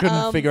 Yeah, I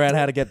couldn't figure out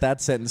how to get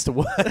that sentence to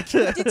work. I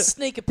did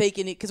sneak a peek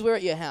in it because we're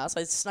at your house.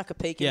 I snuck a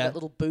peek in Yeah. that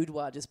little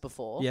boudoir just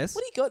before. Yes.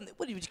 What do you got?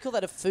 Would you call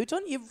that a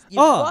futon? You're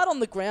Oh. right on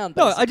the ground.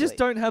 No, Basically. I just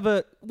don't have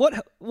a what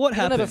You don't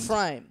happened have a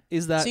frame.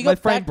 is that So you my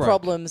got frame back broke.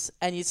 problems,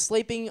 and you're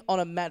sleeping on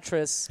a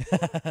mattress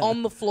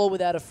on the floor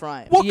without a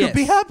frame. What Yes. could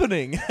be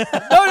happening?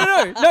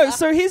 No.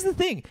 So here's the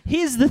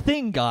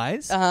thing,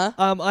 guys. Uh-huh.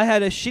 I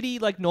had a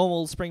shitty like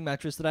normal spring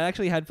mattress that I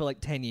actually had for like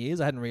 10 years.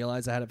 I hadn't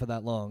realized I had it for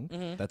that long.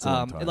 That's a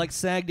long time. It like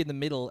sagged in the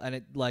middle and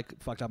it like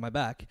fucked up my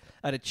back.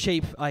 I had a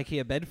cheap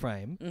IKEA bed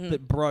frame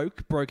that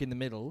broke in the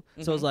middle.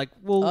 So I was like,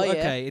 well, Oh, yeah.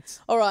 okay, it's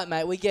All right,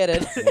 mate, we get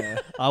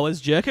it. I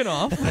was jerking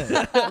off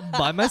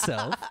by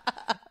myself.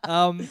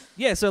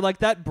 So like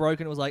that broke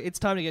and it was like, it's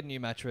time to get a new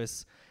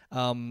mattress.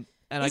 And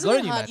I Isn't got it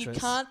a new hard? mattress.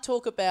 You can't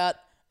talk about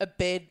a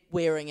bed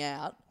wearing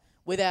out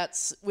without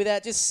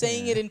just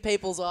seeing it in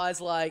people's eyes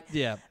like,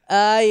 Yeah.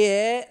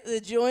 yeah, the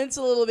joint's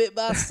a little bit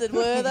busted,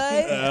 were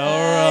they?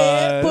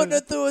 Yeah, right. putting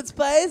it through its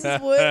paces,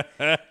 were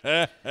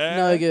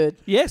no good.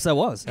 Yes, I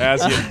was.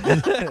 How's you?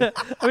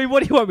 I mean,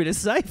 what do you want me to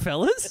say,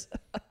 fellas?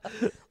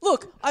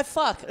 Look,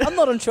 I'm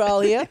not on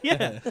trial here.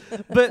 Yeah.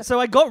 But so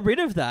I got rid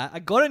of that. I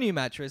got a new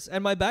mattress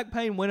and my back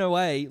pain went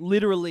away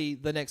literally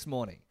the next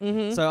morning.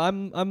 So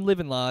I'm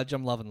living large.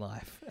 I'm loving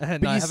life.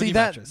 And But I you have a see, new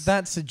that mattress.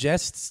 that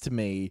suggests to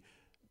me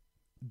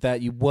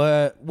that you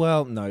were...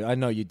 Well, no, I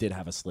know you did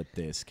have a slip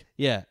disc.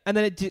 Yeah. And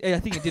then I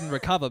think it didn't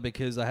recover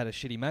because I had a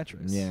shitty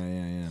mattress.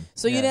 Yeah.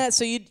 So Yeah.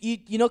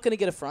 you're not going to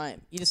get a frame.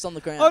 You're just on the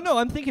ground. Oh, no,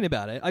 I'm thinking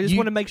about it. I just You-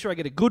 want to make sure I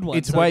get a good one.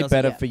 It's so it way doesn't-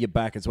 better yeah. for your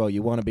back as well.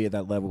 You want to be at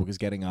that level because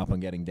getting up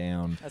and getting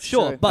down. That's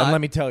Sure, true. but- And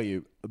let me tell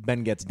you,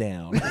 Ben gets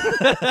down.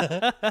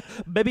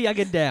 Maybe I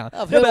get down.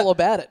 I've No, heard but- all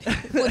about it.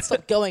 Let's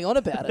stop going on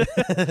about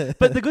it.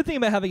 But the good thing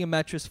about having a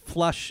mattress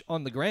flush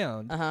on the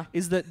ground Uh-huh.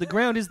 is that the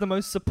ground is the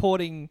most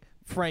supporting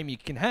frame you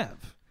can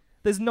have.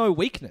 There's no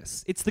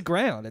weakness. It's the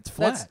ground. It's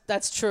flat.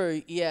 That's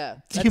true. Yeah.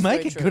 That's you make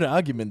very a true. good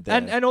argument there.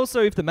 And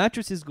also if the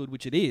mattress is good,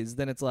 which it is,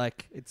 then it's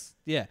like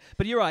yeah.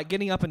 But you're right,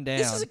 getting up and down.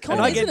 This is a con,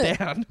 and I isn't get it?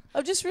 down.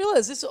 I've just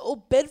realised this are all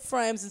bed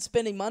frames and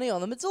spending money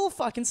on them. It's all a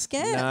fucking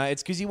scam. No,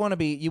 it's because you want to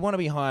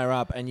be higher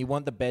up, and you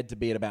want the bed to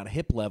be at about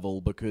hip level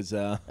because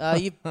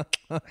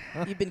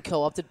You've been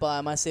co-opted by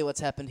them. I see what's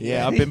happened here.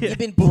 yeah, I've been You've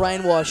been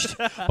brainwashed.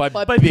 by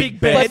by big big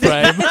bed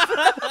bed. frame,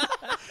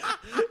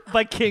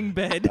 By king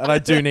bed. and I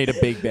do need a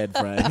big bed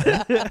frame.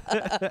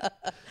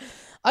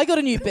 I got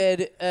a new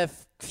bed a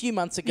few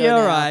months ago. Yeah, now.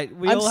 all right.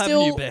 We all have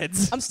new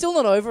beds. I'm still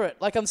not over it.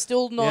 Like I'm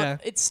still not. Yeah.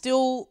 It's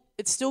still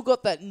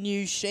got that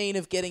new sheen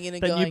of getting in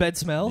and That going. new bed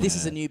smell. This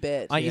is a new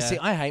bed. You Yeah. see,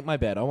 I hate my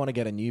bed. I want to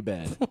get a new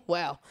bed.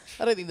 Wow.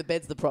 I don't think the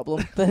bed's the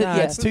problem. But No, yeah.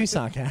 it's too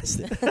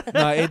sarcastic.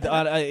 No,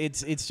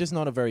 it's just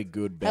not a very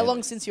good bed. How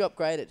long since you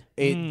upgraded?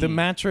 The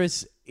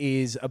mattress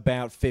is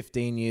about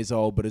 15 years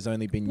old, but has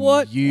only been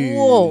What? used.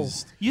 Whoa.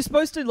 You're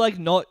supposed to like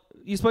not.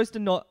 You're supposed to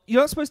not. You're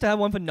not supposed to have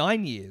one for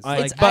 9 years.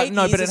 It's but 8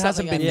 no, years but or it hasn't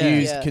something, been I think.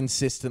 used Yeah.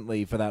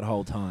 consistently for that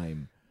whole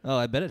time. Oh,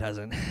 I bet it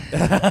hasn't.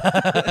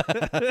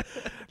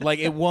 Like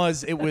it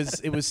was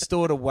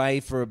stored away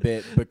for a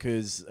bit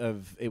because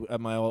of it,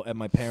 at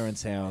my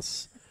parents'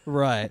 house.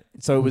 Right.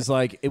 So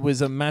it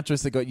was a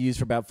mattress that got used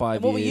for about 5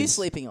 And years. what were you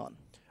sleeping on?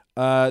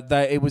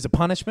 It was a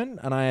punishment,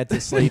 and I had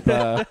to sleep.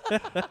 I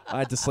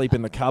had to sleep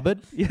in the cupboard.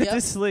 You Yep.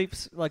 just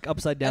sleeps like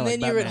upside down. And then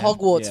like you were at Batman.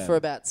 Hogwarts Yeah. for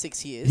about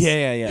 6 years.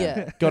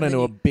 Yeah. Got And into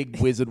then a big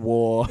wizard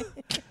war,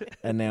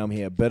 and now I'm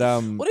here. But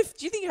Do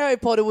you think Harry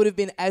Potter would have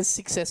been as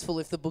successful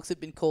if the books had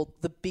been called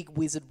The Big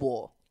Wizard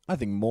War? I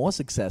think more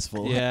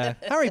successful. Yeah.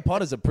 Harry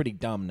Potter's a pretty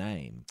dumb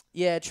name.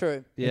 Yeah,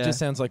 true. Yeah. It just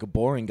sounds like a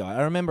boring guy.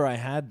 I remember I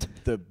had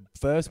the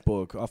first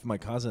book off my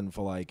cousin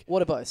for like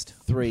What a boast.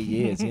 3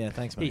 years. Yeah,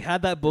 thanks, He mate.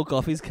 had that book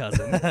off his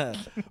cousin.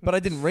 But I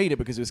didn't read it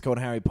because it was called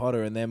Harry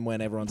Potter, and then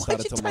when everyone Why'd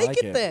started you to take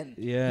like it then?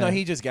 Yeah. No,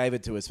 he just gave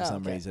it to us for Oh,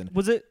 some okay. reason.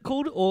 Was it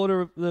called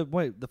Order of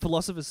the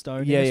Philosopher's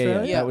Stone? Yeah, in yeah,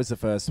 Australia? Yeah. That was the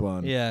first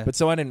one. Yeah. But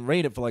so I didn't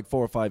read it for like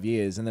 4 or 5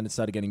 years, and then it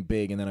started getting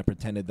big, and then I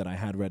pretended that I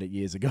had read it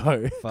years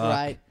ago. Fuck.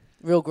 Great.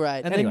 Real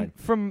great. And Anyway.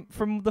 then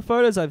from the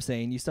photos I've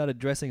seen, you started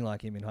dressing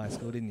like him in high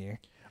school, didn't you?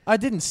 I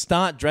didn't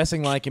start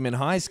dressing like him in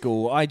high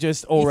school. I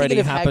just already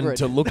of happened Hagrid.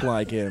 to look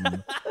like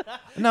him.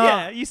 No.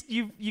 Yeah,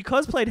 you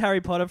cosplayed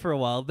Harry Potter for a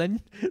while, then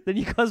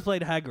you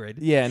cosplayed Hagrid.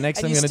 Yeah,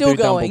 next And I'm you're going to still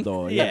do going?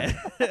 Dumbledore.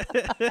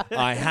 Yeah.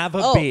 I have a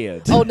oh.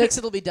 beard. Oh, next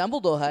it'll be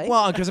Dumbledore, hey?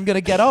 Well, because I'm going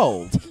to get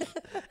old.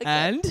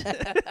 and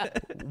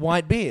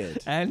White beard.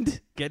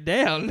 get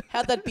down.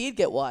 How'd that beard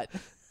get white?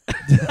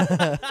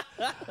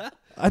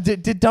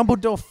 Did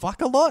Dumbledore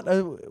fuck a lot?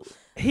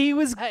 He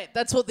was. Hey,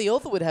 that's what the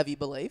author would have you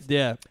believe.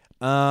 Yeah.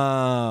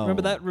 Oh.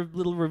 Remember that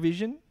little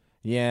revision?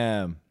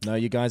 Yeah. No,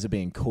 you guys are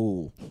being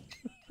cool.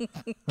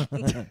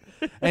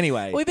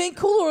 Anyway. Are we being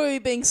cool or are we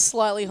being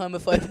slightly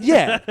homophobic?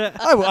 Yeah.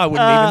 I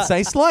wouldn't even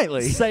say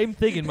slightly. Same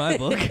thing in my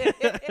book.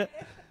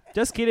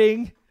 Just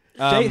kidding.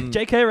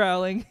 J.K.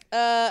 Rowling.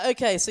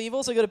 Okay, so you've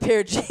also got a pair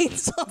of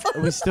jeans on.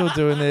 Are we still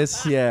doing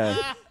this? Yeah.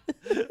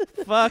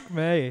 Fuck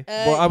me.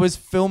 Well, I was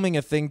filming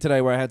a thing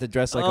today where I had to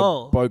dress like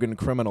Oh. a bogan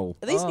criminal.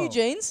 Are these new Oh.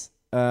 jeans?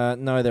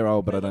 No, they're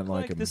old, but I They don't look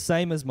like them. the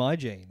same as my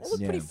They jeans. look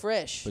Yeah. pretty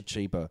fresh. But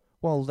cheaper.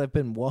 Well, they've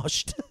been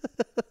washed.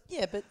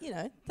 Yeah, but they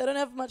don't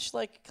have much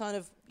like kind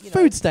of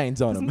Food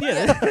stains on them.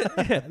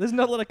 Yeah, there's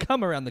not a lot of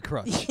cum around the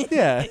crotch,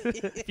 Yeah.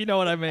 if you know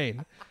what I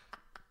mean.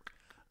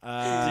 Do you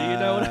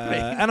know what I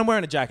mean? And I'm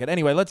wearing a jacket.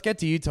 Anyway, let's get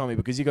to you, Tommy,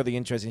 because you got the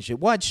interesting shit.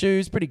 White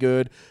shoes, pretty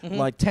good.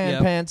 Like tan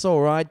Yep. pants,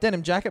 all right.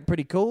 Denim jacket,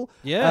 pretty cool.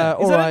 Yeah.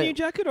 all Is that right. a new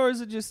jacket or is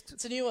it just...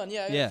 It's a new one,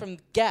 Yeah. from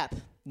Gap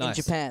Nice.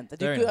 in Japan. They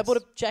do Very good. I nice. bought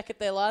a jacket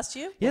there last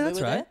year. Yeah, when that's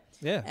we were right. there.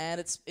 Yeah. And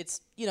it's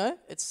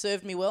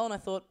served me well, and I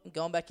thought I'm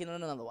going back in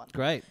on another one.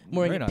 Great. I'm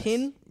wearing Very a nice.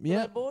 pin Yeah.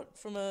 that I bought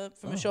from a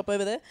shop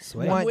over there.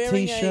 Sweet. White I'm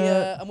wearing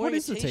t-shirt. I'm What wearing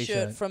is a the t-shirt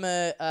t-shirt? from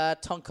a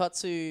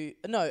tonkatsu.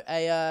 No,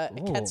 a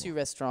katsu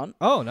restaurant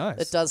Oh, nice.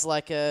 that does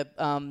like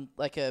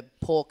a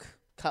pork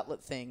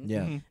cutlet thing.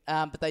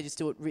 Yeah. But they just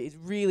do it. It's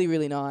really,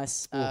 really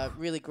nice.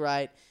 Really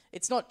great.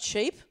 It's not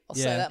cheap. I'll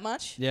say Yeah. that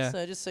much. Yeah.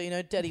 So just so you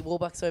know, Daddy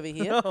Warbucks over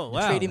here. Oh,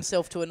 wow. Treat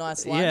himself to a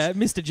nice lunch. Yeah,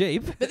 Mr.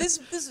 Jeep. But this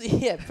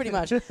yeah, pretty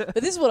much. But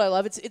this is what I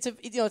love. It's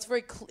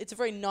a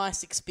very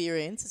nice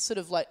experience. It's sort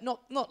of like not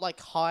like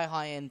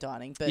high end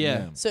dining, but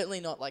Yeah. certainly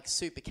not like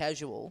super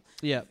casual.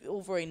 Yeah.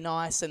 All very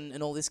nice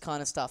and all this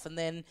kind of stuff. And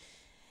then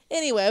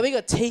anyway, we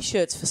got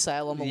t-shirts for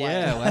sale on the way.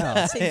 Yeah,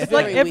 wow. Seems It's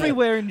very like weird.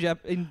 everywhere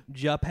in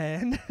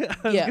Japan,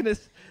 Yeah.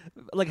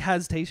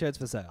 has t-shirts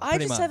for sale. I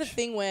pretty just much. have a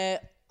thing where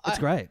It's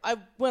great. I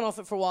went off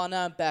it for a while.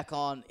 Now I'm back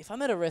on. If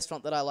I'm at a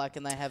restaurant that I like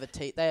and they have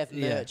they have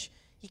Yeah. merch,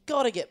 you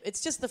gotta get.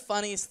 It's just the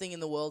funniest thing in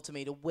the world to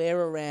me to wear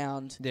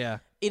around Yeah.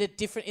 in a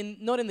different,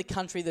 not in the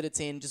country that it's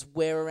in. Just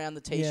wear around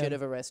the t-shirt Yeah.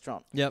 of a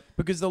restaurant. Yep.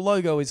 Because the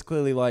logo is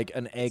clearly like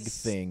an egg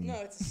thing. No,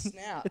 it's a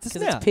snout. It's a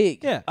 'cause snout. It's pig.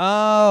 Yeah.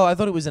 Oh, I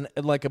thought it was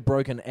like a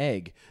broken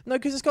egg. No,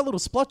 because it's got little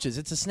splotches.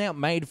 It's a snout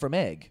made from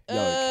egg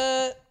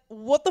yolk.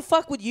 What the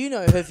fuck would you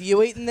know? Have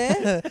you eaten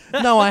there?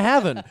 No, I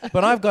haven't.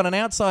 But I've got an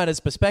outsider's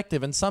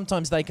perspective, and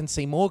sometimes they can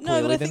see more No,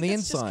 clearly but I than think the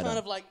that's insider. just kind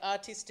of like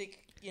artistic.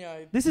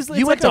 This is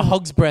You went to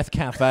Hog's Breath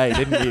Cafe,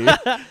 didn't you?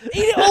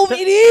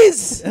 It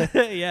is.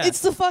 yeah. It's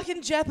the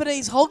fucking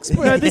Japanese hog's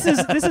no, breath.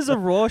 this is a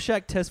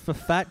Rorschach test for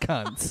fat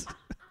cunts.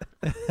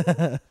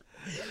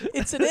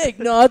 It's an egg.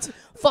 No, it's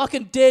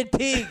fucking dead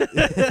pig.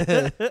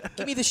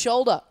 Give me the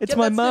shoulder. It's Yeah,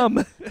 my that's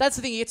mum. That's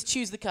the thing. You get to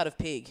choose the cut of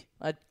pig.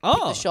 I picked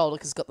Oh. the shoulder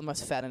because it's got the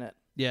most fat in it.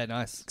 Yeah,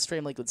 nice.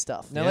 Extremely good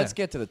stuff. Now Yeah. let's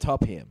get to the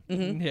top here.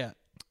 Yeah.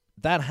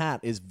 That hat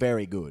is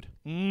very good.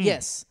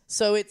 Yes.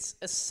 So it's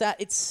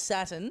it's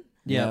satin.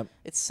 Yeah. Yep.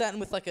 It's satin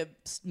with like a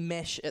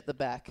mesh at the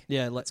back.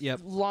 Yeah.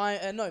 Yep.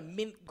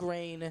 Mint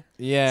green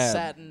Yeah.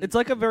 satin. It's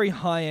like a very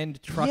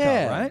high-end trucker,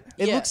 Yeah. right?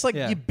 It Yeah. looks like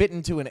Yeah. you bit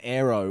into an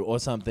arrow or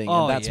something,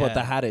 Oh, and that's what yeah.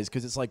 the hat is,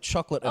 because it's like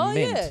chocolate and oh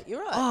mint. yeah,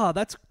 you're right. Oh,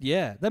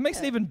 that makes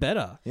it even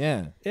better.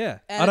 Yeah. Yeah.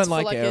 And I don't it's for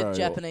like like Aero. a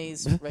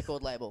Japanese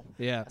record label.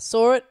 Yeah. I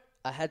saw it.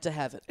 I had to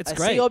have it. It's I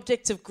great. see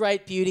objects of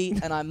great beauty,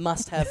 and I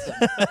must have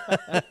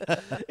them.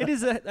 It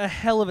is a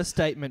hell of a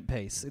statement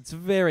piece. It's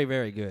very,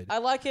 very good. I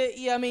like it.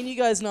 Yeah, I mean, you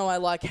guys know I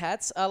like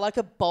hats. I like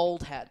a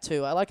bold hat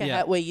too. I like a Yeah.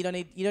 hat where you don't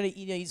need, you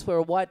just wear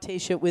a white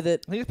t-shirt with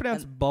it. I think it's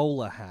pronounced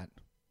bowler hat.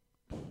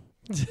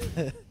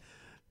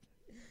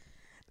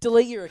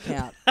 Delete your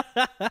account.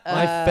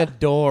 My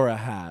fedora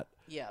hat.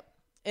 Yeah.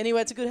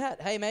 Anyway, it's a good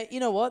hat. Hey, mate, you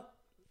know what?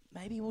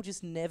 Maybe we'll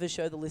just never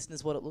show the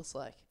listeners what it looks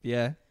like.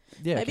 Yeah.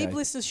 Yeah. Maybe okay.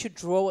 listeners should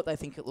draw what they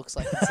think it looks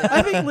like. and send I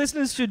it. think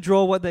listeners should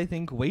draw what they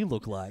think we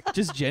look like,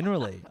 just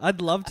generally. I'd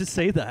love to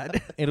see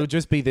that. It'll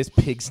just be this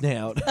pig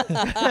snout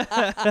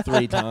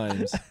 3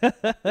 times.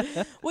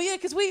 Well, yeah,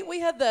 because we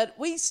had that.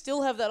 We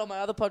still have that on my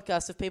other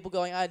podcast of people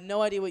going, I had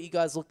no idea what you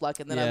guys looked like,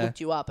 and then I Yeah.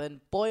 looked you up,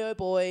 and boy, oh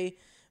boy,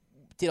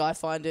 did I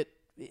find it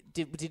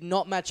did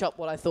not match up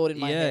what I thought in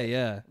my head.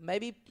 Yeah.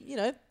 Maybe,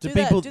 Do do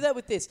people- that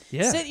with this.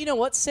 Yeah. You know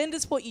what? Send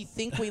us what you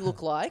think we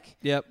look like,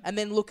 Yep. and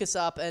then look us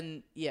up,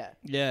 and yeah.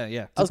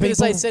 Yeah. I was going to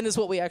say, people- send us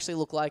what we actually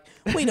look like.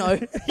 We know.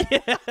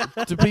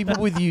 Do people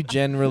with you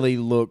generally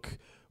look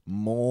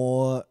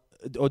more,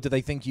 or do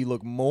they think you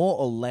look more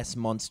or less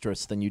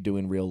monstrous than you do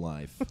in real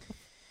life?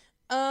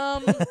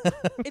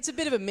 It's a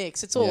bit of a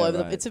mix. It's all Yeah, over.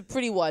 right. It's a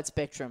pretty wide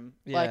spectrum,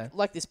 Yeah.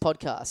 like this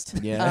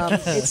podcast. Yeah.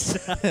 It's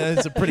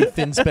It's a pretty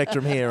thin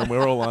spectrum here, and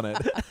we're all on it.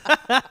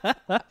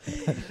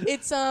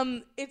 it's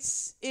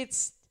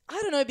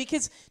I don't know,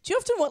 because do you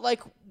often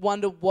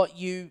wonder what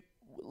you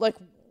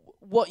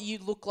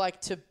look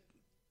like to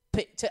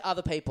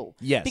other people?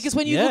 Yes. Because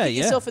when you Yeah, look at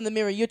yeah. yourself in the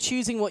mirror, you're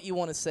choosing what you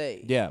want to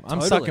see. Yeah, I'm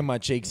Totally. sucking my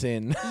cheeks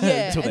in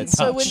Yeah, until they're and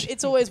so when touched.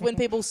 it's always when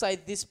people say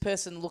this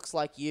person looks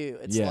like you,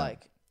 it's Yeah.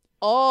 like,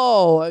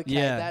 oh, okay,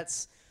 Yeah.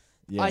 that's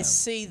Yeah. I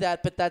see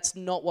that, but that's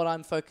not what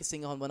I'm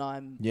focusing on when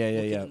I'm Yeah,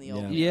 looking yeah. in the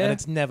old. Yeah. And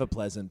it's never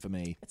pleasant for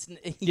me. It's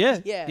Yeah.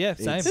 yeah, Yeah.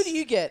 Same. Who do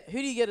you get? Who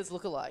do you get as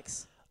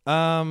lookalikes?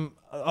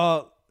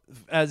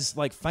 As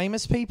like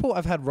famous people,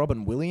 I've had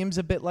Robin Williams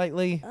a bit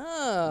lately,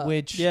 Ah,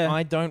 which Yeah.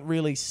 I don't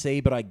really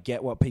see, but I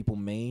get what people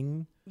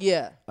mean.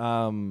 Yeah.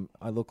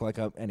 I look like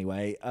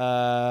anyway.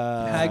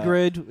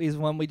 Hagrid is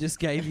one we just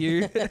gave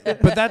you.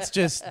 But that's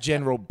just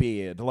general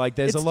beard. Like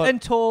there's a lot.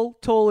 And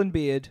tall and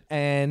beard.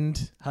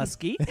 And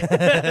Husky.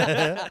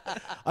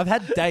 I've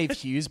had Dave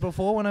Hughes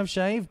before when I've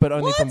shaved, but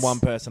only from one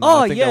person. Oh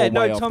I think yeah, they were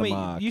way no, off the Tommy,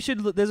 mark. you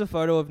should look. There's a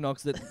photo of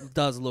Knox that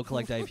does look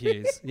like Dave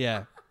Hughes.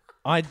 Yeah.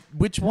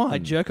 Which one? I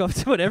jerk off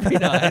to it every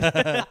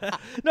night.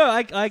 No,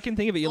 I can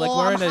think of it. You're like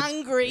wearing I'm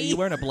hungry. Are you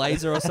wearing a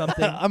blazer or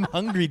something? I'm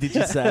hungry, did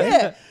you say?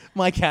 Yeah.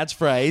 My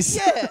catchphrase.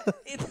 Yeah.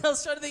 I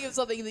was trying to think of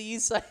something that you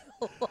say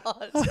a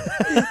lot.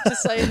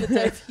 Just say in the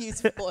Dave Hughes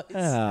voice.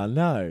 Oh,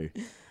 no.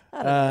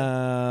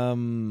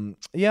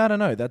 Yeah, I don't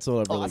know. That's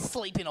all I've I really...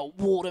 sleep in a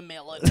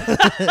watermelon.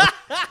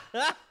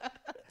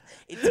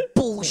 It's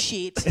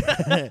bullshit.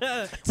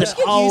 Let's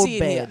get old Husey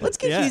in here. bed. Let's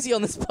get Yeah. Husey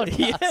on this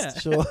podcast. Yeah.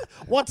 Sure.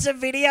 What's a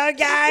video game?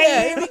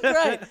 Yeah, it'd be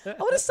great. I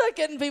want to start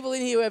getting people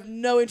in here who have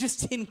no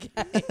interest in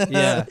games.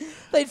 Yeah.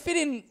 They'd fit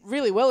in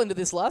really well into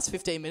this last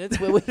 15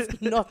 minutes where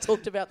we've not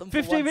talked about them for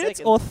 15 1 minutes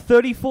second. or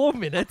 34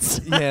 minutes?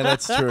 Yeah,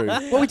 that's true.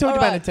 Well, we talked All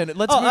about right. Nintendo.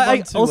 Let's move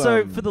on to...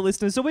 also for the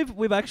listeners, so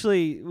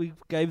we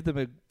gave them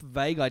a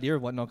vague idea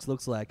of what Knox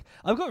looks like.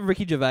 I've got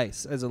Ricky Gervais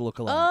as a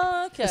lookalike.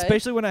 Oh, okay.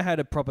 Especially when I had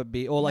a proper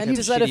beard or like And a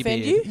does that shitty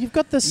offend beard. you? You've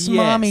got the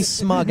smarmy, Yes.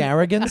 smug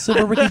arrogance of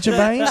a Ricky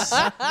Gervais,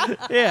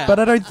 Yeah. but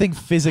I don't think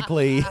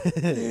physically...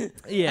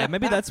 Yeah,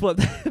 maybe that's what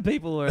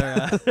people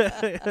were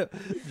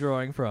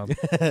drawing from.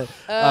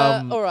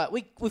 All right,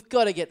 we've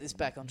got to get this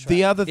back on track.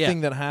 The other Yeah.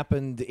 thing that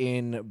happened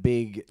in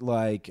big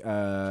like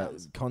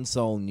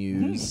console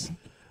news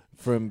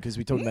from because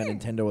we talked about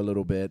Nintendo a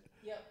little bit.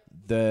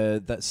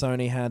 That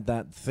Sony had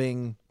that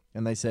thing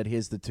and they said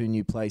here's the 2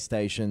 new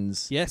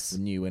PlayStations. Yes. The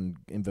new in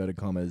inverted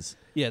commas.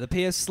 Yeah, the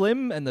PS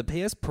Slim and the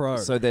PS Pro.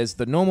 So there's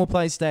the normal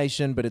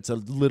PlayStation, but it's a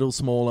little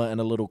smaller and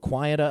a little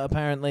quieter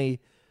apparently.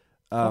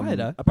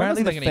 Quieter?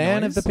 Apparently Mine the doesn't make any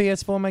fan of the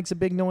noise. PS4 makes a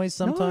big noise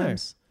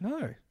sometimes.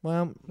 No.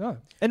 Well, And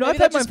Maybe I've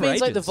that had mine just for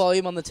means like the ages.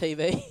 volume on the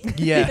TV.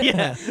 yeah.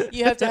 Yeah.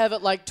 You have to have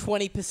it like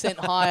 20%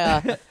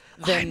 higher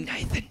than...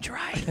 Nathan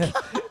Drake.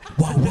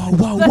 Whoa, whoa,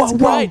 whoa, That's whoa,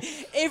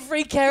 great.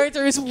 Every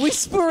character is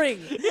whispering.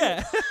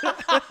 Yeah.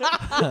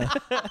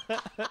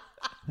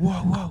 whoa,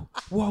 whoa,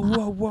 whoa,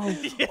 whoa, whoa.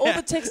 All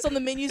the text on the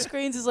menu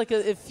screens is like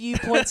a few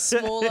points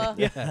smaller.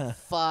 Yeah.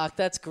 Fuck,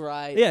 that's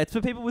great. Yeah, it's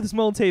for people with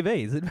small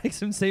TVs. It makes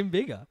them seem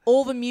bigger.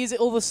 All the music,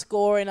 all the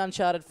score in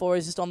Uncharted 4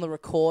 is just on the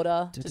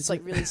recorder. Just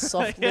like really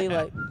softly,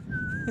 Yeah. like...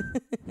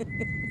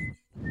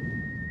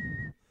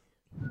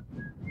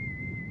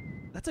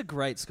 That's a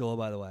great score,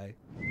 by the way.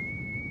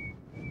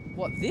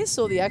 What, this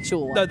or the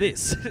actual one? No,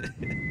 this.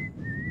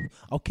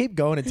 I'll keep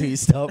going until you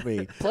stop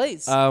me.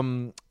 Please.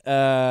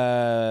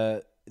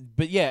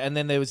 But yeah, and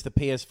then there was the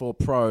PS4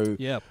 Pro,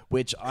 Yep.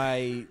 which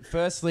I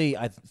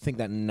think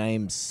that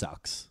name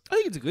sucks. I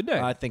think it's a good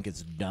name. I think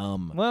it's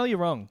dumb. Well, you're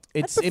wrong. I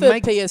It prefer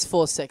makes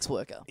PS4 sex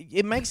worker.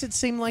 it makes it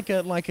seem like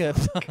a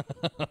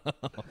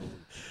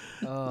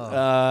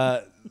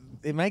Oh.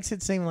 it makes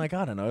it seem like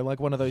I don't know, like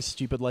one of those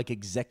stupid like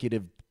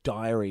executive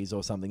diaries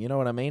or something. You know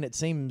what I mean? It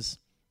seems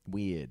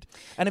weird,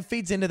 and it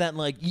feeds into that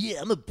like, yeah,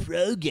 I'm a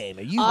pro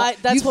gamer. That's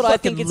you what I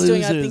think fucking it's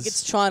doing. I think losers.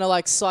 it's trying to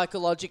like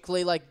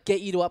psychologically like get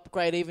you to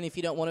upgrade even if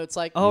you don't want to. It's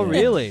like, Oh, Yeah.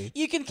 really?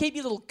 you can keep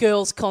your little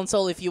girl's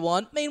console if you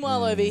want.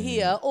 Meanwhile, over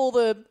here, all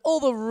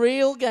the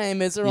real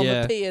gamers are on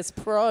Yeah. the PS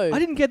Pro. I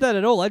didn't get that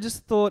at all. I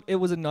just thought it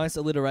was a nice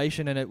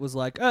alliteration and it was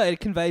like, oh, it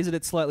conveys it,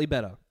 it's slightly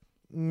better.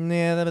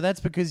 Yeah, but that's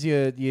because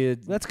you're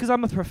That's because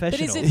I'm a But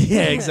professional. is it?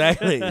 Yeah,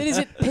 exactly. But is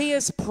it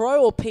PS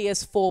Pro or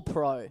PS4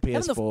 Pro?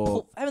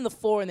 PS4. Having the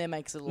 4 in there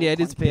makes it a little. Yeah, it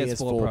is clunky.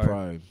 PS4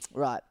 Pro.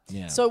 Right.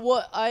 Yeah. So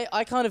what?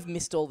 I kind of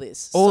missed all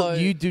this. Or so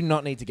you do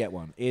not need to get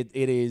one. It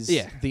is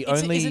Yeah. the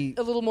is only it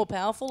a little more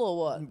powerful or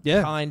what?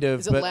 Yeah. kind of,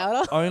 Is it but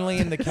louder? only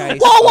in the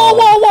case. Whoa,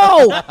 whoa,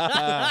 whoa,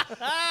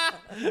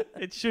 whoa!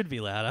 It should be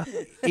louder.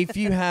 If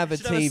you have a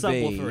Should have a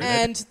subwoofer in TV, it.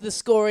 And the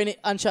score in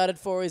Uncharted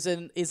 4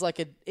 is like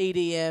an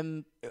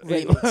EDM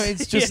remix.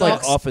 it's just Yeah. like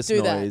Knox, office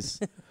do that. noise.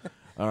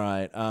 All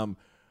right.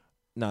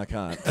 No, I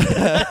can't.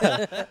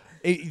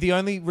 The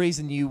only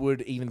reason you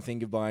would even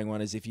think of buying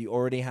one is if you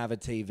already have a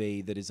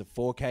TV that is a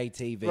 4K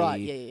TV Right,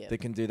 yeah. that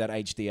can do that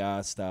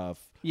HDR stuff,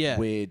 Yeah.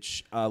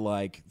 which are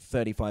like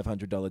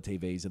 $3,500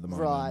 TVs at the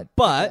moment. Right.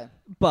 But Okay.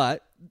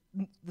 but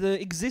the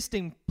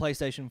existing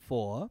PlayStation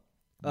 4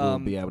 Will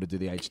be able to do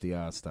the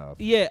HDR stuff.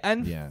 yeah,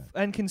 and Yeah.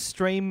 and can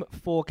stream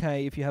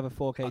 4K if you have a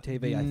 4K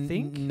TV, I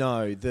think.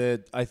 No,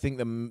 I think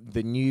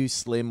the new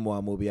Slim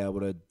one will be able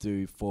to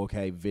do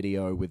 4K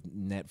video with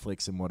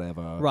Netflix and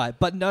whatever. Right,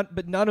 but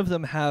none of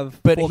them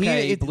have But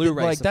 4K here,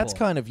 Blu-ray like that's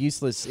support. kind of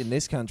useless in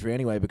this country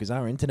anyway because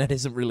our internet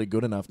isn't really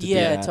good enough to do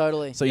Yeah, that.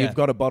 totally. So Yeah. you've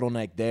got a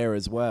bottleneck there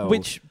as well.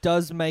 Which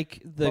does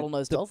make the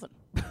Bottlenose dolphin.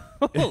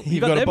 Oh, you've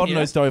got a them here.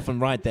 bottlenose dolphin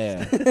right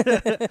there.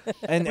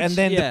 and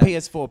then yeah. the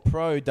PS4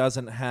 Pro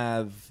doesn't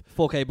have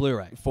 4K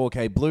Blu-ray,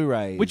 4K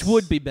Blu-rays, which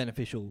would be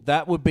beneficial.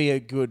 that would be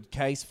a good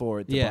case for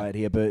it to Yeah. buy it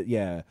here. But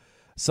yeah,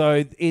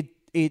 so it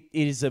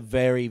is a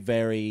very,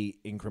 very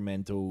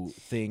incremental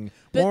thing.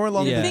 But More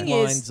along the the thing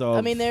lines is, of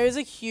I mean, there is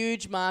a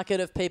huge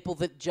market of people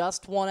that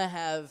just want to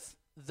have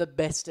the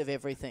best of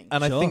everything.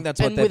 And I Sure. think that's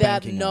what And they're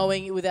without banking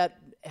knowing, without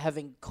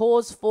having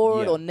cause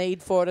for it Yeah. or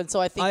need for it. And so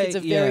I think it's a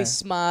very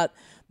smart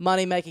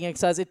money-making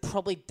exercise. It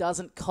probably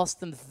doesn't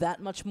cost them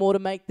that much more to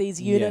make these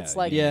units.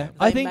 Like, yeah. they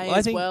I think- may I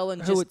as think well,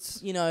 and who just,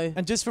 it's- you know...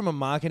 And just from a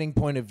marketing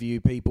point of view,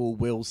 people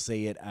will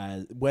see it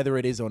as, whether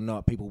it is or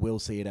not, people will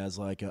see it as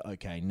like,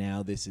 okay,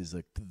 now this is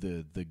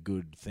the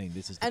good thing.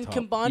 This is the And top.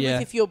 combined Yeah.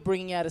 with if you're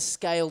bringing out a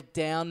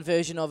scaled-down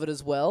version of it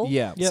as well.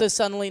 Yeah. Yep. So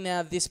suddenly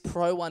now this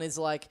Pro one is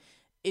like...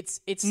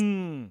 It's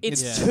Yeah.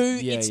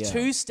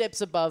 two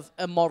steps above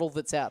a model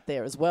that's out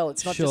there as well.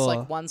 It's not just Sure.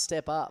 like one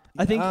step up.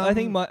 I think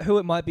who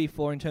it might be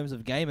for in terms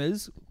of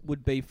gamers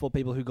would be for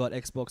people who got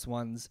Xbox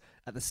Ones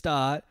at the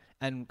start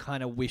and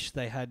kind of wish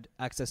they had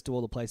access to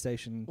all the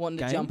PlayStation Wanting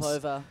games. to jump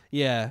over.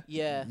 Yeah.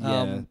 Yeah.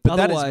 Yeah. But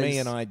that is me, otherwise-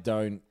 and I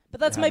don't. But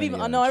that's have maybe any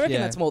I know. I urge. reckon Yeah.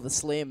 that's more the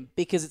Slim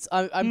because it's.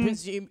 I'm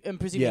presuming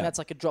Yeah. that's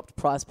like a dropped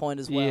price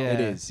point as well. Yeah. It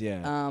is,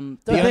 yeah. Those,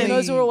 The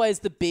those only- are always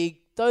the big.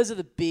 Those are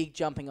the big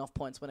jumping off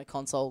points when a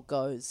console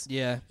goes.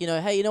 Yeah. You know,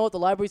 hey, you know what? The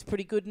library's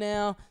pretty good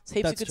now. There's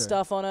heaps That's of good true.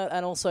 stuff on it,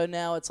 and also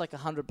now it's like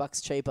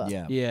 $100 cheaper.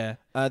 Yeah. Yeah.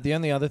 The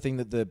only other thing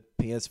that the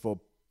PS4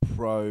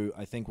 Pro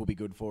I think will be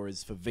good for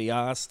is for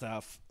VR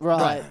stuff.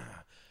 Right.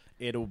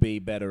 It'll be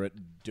better at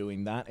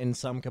doing that in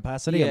some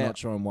capacity. Yeah. I'm not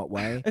sure in what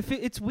way.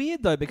 It's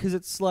weird though because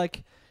it's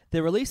like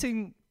they're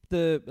releasing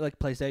the like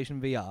PlayStation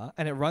VR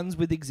and it runs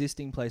with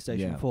existing PlayStation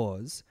Yeah.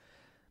 4s.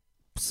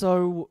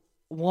 So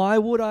why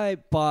would I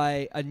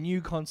buy a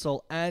new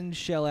console and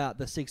shell out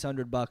the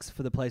 $600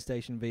 for the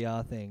PlayStation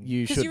VR thing?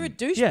 You Because should you're a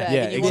douchebag Yeah. and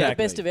Yeah, you want the exactly.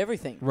 best of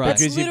everything. Right.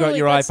 That's because you've got literally-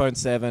 your that's- iPhone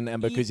 7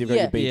 and because you've got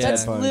yeah, your Beats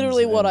that's headphones.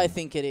 literally what I and-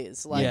 think it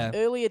is. Like Yeah.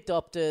 early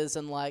adopters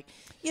and like,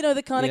 you know,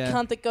 the kind Yeah. of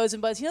cunt that goes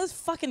and buys, you know, those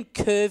fucking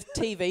curved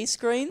TV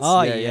screens?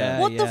 Oh Yeah, yeah. yeah.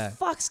 What yeah. the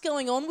fuck's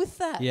going on with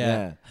that? Yeah.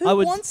 Yeah. Who I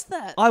would, wants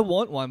that? I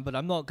want one, but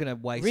I'm not gonna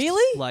waste.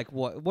 Really? Like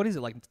what is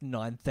it? Like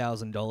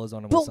 $9,000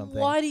 on them or But something?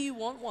 why do you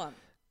want one?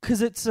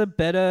 Because it's a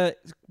better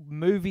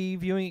movie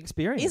viewing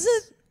experience. Is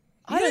it?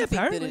 I Yeah, don't think that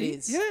it apparently.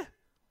 is. Yeah.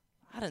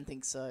 I don't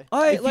think so.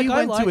 If you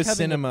went like to a having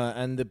cinema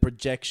and the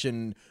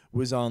projection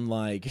was on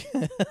like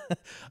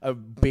a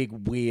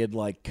big weird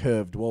like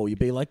curved wall, you'd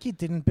be like, you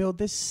didn't build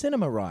this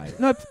cinema right.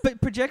 No, but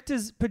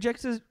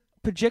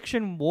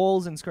projection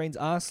walls and screens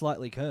are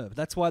slightly curved.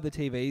 That's why the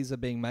TVs are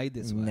being made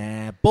this way.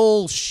 Nah,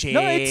 bullshit.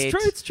 No, it's true.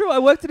 It's true. I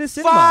worked at a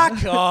cinema.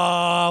 Fuck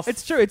off.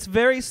 It's true. It's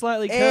very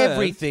slightly curved.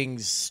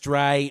 Everything's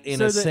straight in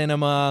So a that-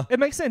 cinema. It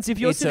makes sense if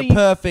you're It's sitting. a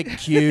perfect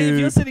if you're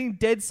cube. sitting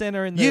dead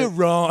center in You're the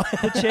wrong.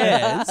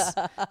 chairs,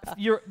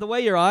 the way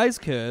your eyes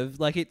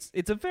curve, like it's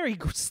a very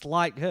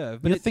slight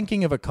curve. But You're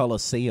thinking of a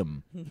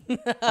coliseum.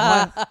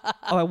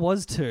 I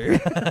was too.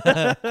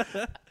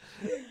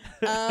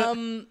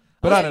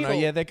 But I don't know.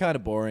 Evil. Yeah, they're kind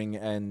of boring,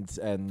 and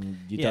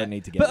you Yeah. don't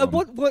need to get But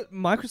one. what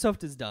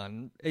Microsoft has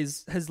done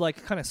has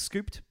like kind of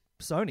scooped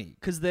Sony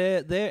because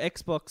their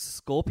Xbox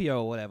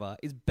Scorpio or whatever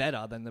is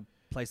better than the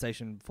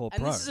PlayStation 4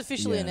 And Pro. this is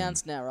officially Yeah.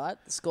 announced now, right?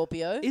 The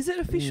Scorpio. Is it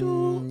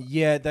official?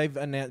 Yeah, they've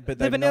announced, but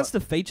They've announced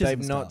not, the features They've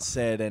and not stuff.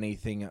 said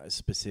anything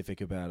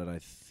specific about it. I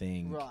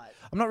think. Right.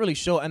 I'm not really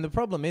sure. And the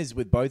problem is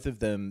with both of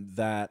them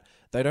that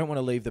they don't want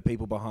to leave the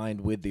people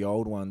behind with the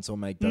old ones or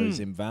make those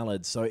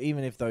invalid. So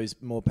even if those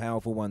more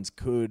powerful ones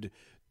could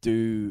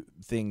do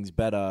things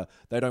better,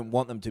 they don't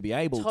want them to be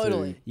able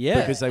Totally. to. Yeah.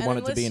 Because they And want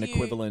it to be an unless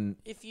equivalent.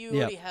 If you Yeah.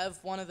 already have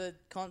one of the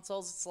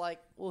consoles, it's like,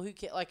 well, who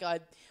cares? Like,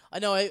 I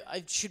know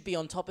I should be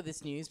on top of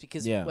this news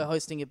because Yeah. we're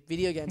hosting a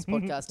video games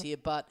podcast here,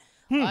 but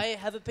Hmm. I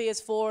have a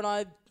PS4 and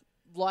I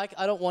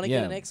don't want to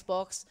Yeah. get an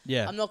Xbox.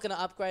 Yeah. I'm not going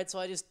to upgrade, so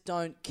I just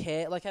don't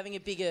care. Like having a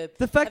bigger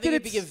fact having that a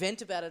big it's-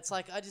 event about it, it's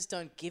like I just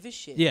don't give a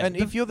shit. Yeah. And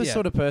if you're the yeah.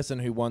 sort of person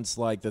who wants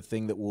like the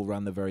thing that will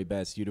run the very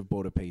best, you'd have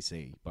bought a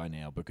PC by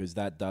now because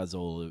that does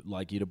all.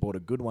 Like you'd have bought a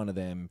good one of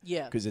them.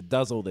 Yeah. Because it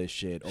does all this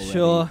shit already.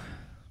 Sure.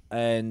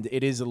 And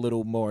it is a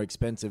little more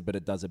expensive, but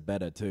it does it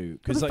better too.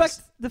 But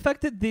Because the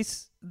fact that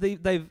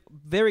they've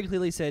very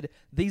clearly said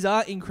these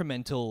are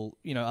incremental,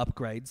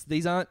 upgrades.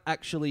 These aren't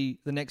actually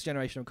the next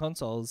generation of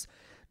consoles.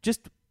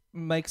 Just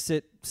makes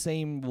it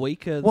seem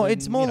weaker. well, than,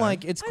 it's more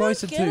like it's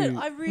closer I don't get to. it.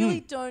 I really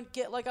don't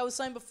get. Like I was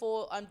saying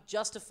before, I'm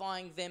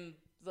justifying them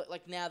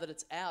like now that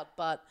it's out,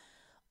 but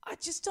I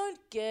just don't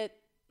get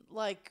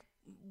like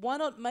why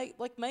not make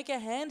a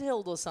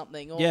handheld or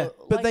something? Or, Yeah,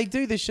 But like, they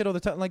do this shit all the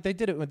time. Like they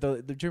did it with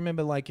the. Do you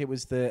remember? Like it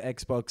was the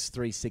Xbox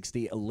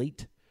 360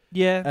 Elite,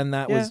 yeah, and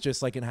that yeah. was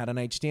just like it had an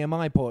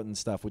HDMI port and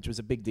stuff, which was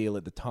a big deal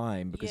at the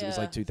time because it was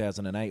Yeah. like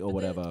 2008 or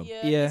but then- whatever.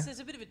 Yeah. There's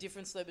a bit of a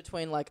difference though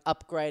between like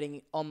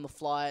upgrading on the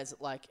fly as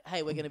like,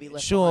 hey, we're going to be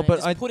left Sure, behind, but and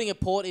just I- putting a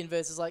port in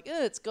versus like,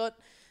 it's got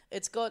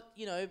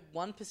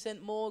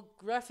 1% more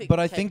graphic. But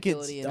I think it's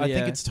capability in I it. think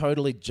Yeah. it's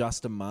totally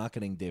just a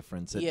marketing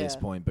difference at this Yeah.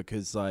 point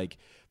because like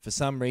for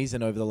some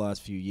reason over the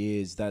last few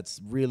years that's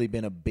really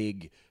been a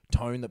big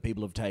tone that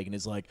people have taken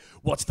is like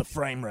what's the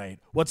frame rate,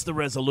 what's the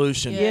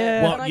resolution,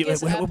 Yeah. What, And I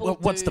guess Apple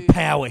what's the do-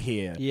 power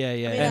here. yeah,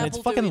 yeah, I mean, And Apple it's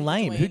do fucking in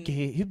lame.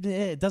 between-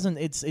 It doesn't.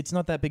 It's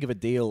not that big of a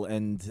deal,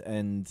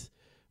 and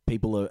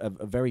people are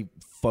very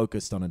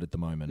focused on it at the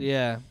moment.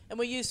 Yeah. And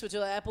we're used to it.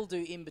 Like Apple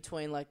do in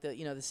between, like the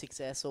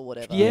 6S or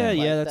whatever. Yeah,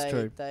 Like that's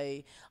true.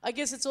 I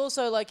guess it's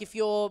also like if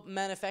you're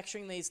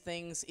manufacturing these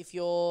things, if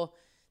you're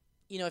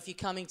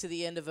coming to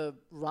the end of a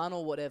run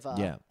or whatever,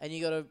 Yeah. and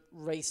you got to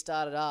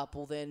restart it up,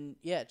 well then,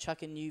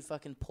 chuck a new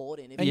fucking port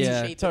in. If And it's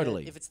yeah, cheaper,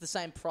 totally. if it's the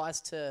same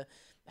price to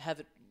have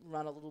it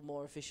run a little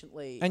more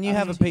efficiently. And you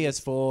have a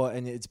PS4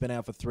 and it's been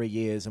out for 3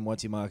 years, and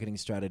what's your marketing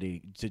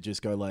strategy to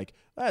just go like,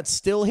 it's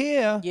still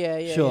here? Yeah.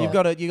 Sure.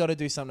 Yeah. You got to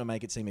do something to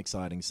make it seem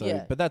exciting. So,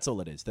 Yeah. but that's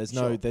all it is. There's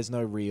Sure.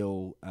 no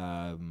real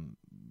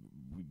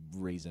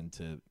reason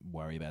to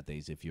worry about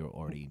these if you're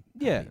already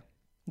Yeah. happy.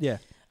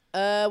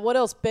 Yeah. What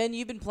else, Ben?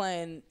 You've been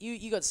playing.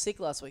 You got sick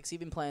last week, so you've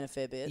been playing a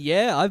fair bit.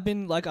 Yeah, I've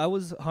been I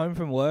was home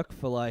from work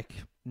for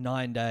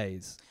 9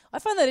 days. I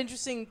find that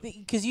interesting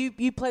because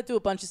you played through a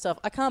bunch of stuff.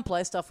 I can't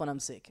play stuff when I'm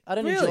sick. I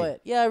don't Really? enjoy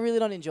it. Yeah, I really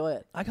don't enjoy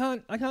it. I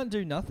can't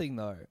do nothing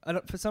though.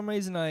 For some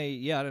reason I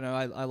don't know.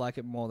 I like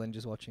it more than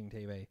just watching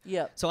TV.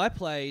 Yeah. So I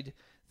played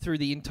through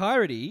the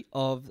entirety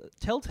of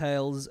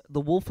Telltale's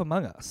The Wolf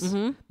Among Us.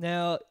 Mm-hmm.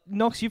 Now,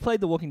 Knox, you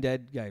played the Walking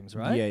Dead games,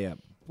 right? Yeah.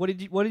 What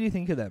did you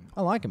think of them?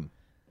 I like them.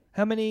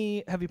 How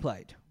many have you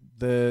played?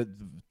 The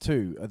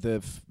two,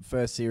 the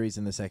first series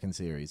and the second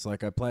series.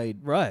 Like I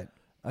played, Right.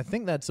 I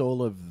think that's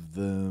all of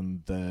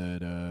them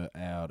that are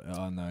out.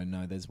 Oh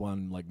no, there's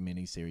one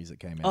mini series that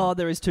came out. Oh,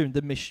 there is two.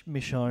 The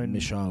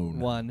Michonne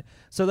one.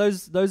 So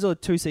those are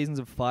 2 seasons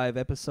of 5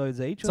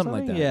 episodes each, or something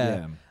like that.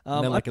 Yeah.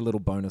 And then a little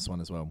bonus one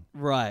as well.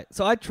 Right.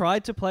 So I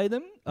tried to play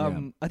them. Yeah.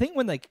 I think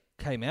when they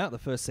came out, the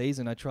first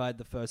season, I tried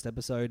the first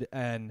episode,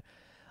 and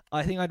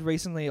I think I'd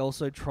recently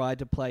also tried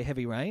to play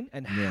Heavy Rain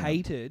and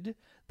hated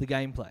the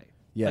gameplay.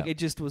 Yeah. It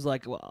just was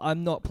like, well,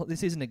 I'm not.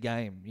 This isn't a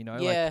game, you know.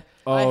 Yeah,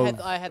 Oh,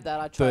 I had that.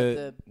 I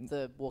tried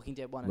the Walking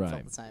Dead one and Right.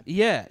 felt the same.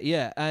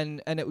 Yeah,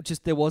 and it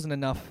just there wasn't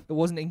enough. It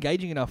wasn't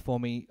engaging enough for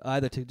me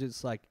either to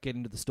just get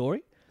into the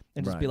story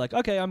and just be Right.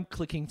 like, okay, I'm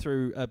clicking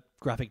through a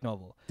graphic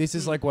novel. This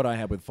is like what I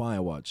had with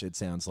Firewatch, it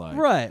sounds like.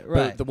 Right.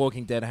 But The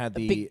Walking Dead had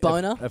the big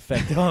boner?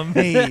 effect on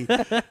me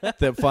that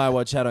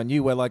Firewatch had on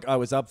you, where I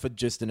was up for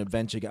just an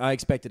adventure game. I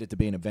expected it to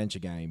be an adventure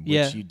game, which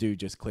Yeah. you do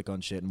just click on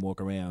shit and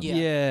walk around. Yeah.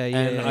 Yeah.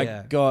 And I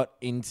yeah. got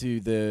into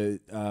the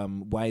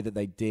way that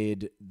they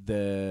did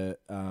the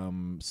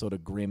sort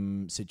of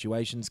grim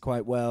situations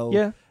quite well.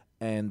 Yeah.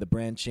 And the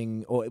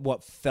branching, or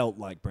what felt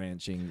like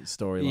branching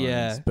storylines,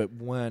 Yeah. but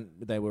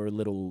they were a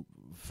little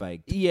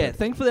faked. Yeah, but-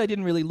 thankfully I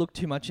didn't really look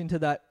too much into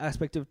that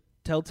aspect of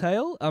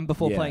Telltale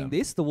before Yeah. playing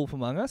this, The Wolf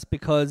Among Us,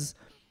 because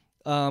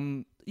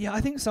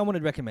I think someone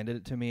had recommended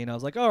it to me, and I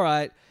was like, all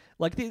right,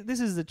 this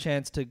is the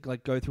chance to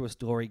go through a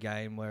story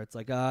game where it's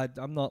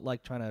I'm not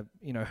trying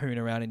to hoon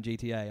around in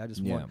GTA.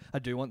 I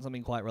do want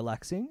something quite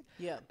relaxing.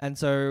 Yeah. And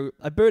so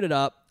I boot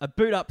up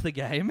the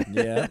game.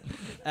 Yeah.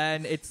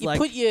 And it's You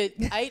put your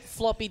 8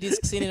 floppy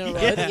disks in a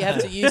row that you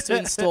have to use to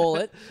install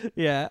it.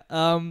 Yeah.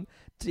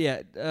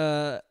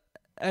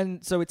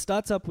 And so it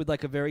starts up with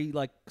a very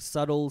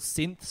subtle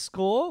synth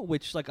score,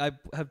 which I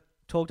have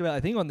talked about, I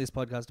think, on this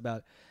podcast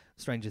about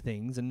Stranger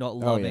Things and not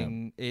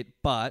loving it,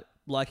 but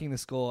liking the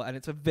score. And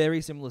it's a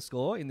very similar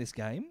score in this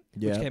game,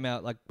 which came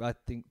out I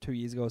think 2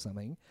 years ago or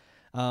something.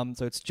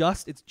 So it's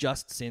just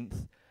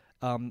synth.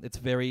 It's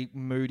very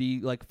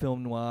moody,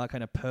 film noir,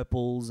 kind of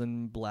purples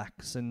and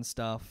blacks and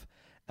stuff.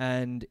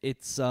 And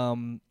it's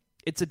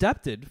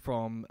adapted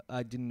from,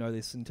 I didn't know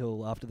this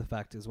until after the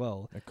fact as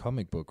well, A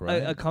comic book,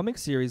 right? a comic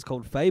series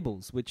called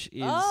Fables, which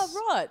is...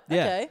 Oh, right.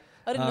 Yeah. Okay.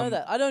 I didn't know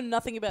that. I know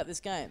nothing about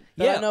this game.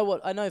 But Yeah.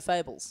 I know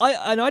Fables.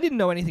 I didn't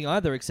know anything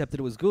either except that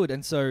it was good.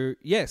 And so,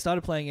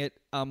 started playing it,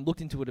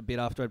 looked into it a bit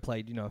after I'd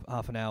played,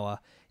 half an hour.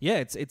 Yeah,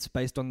 it's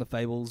based on the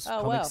Fables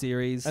comic wow.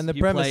 series. And the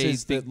You premise play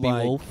is Big that B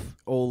Wolf.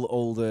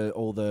 all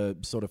the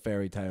sort of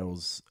fairy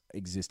tales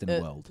exist in the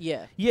world.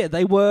 Yeah. Yeah,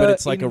 they were... But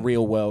it's a in-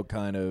 real world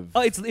kind of.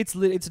 Oh, it's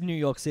New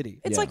York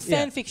City. It's Yeah. like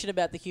fan fiction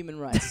about the human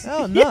race.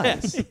 Oh,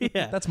 nice.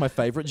 Yeah. That's my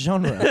favorite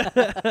genre.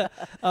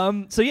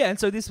 And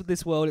so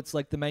this world, it's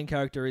the main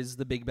character is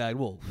the big bad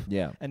wolf.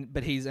 Yeah.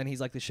 But he's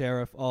the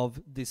sheriff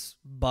of this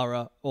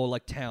borough or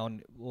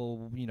town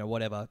or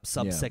whatever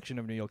subsection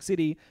of New York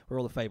City where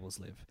all the Fables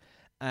live.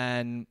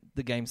 And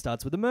the game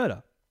starts with a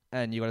murder,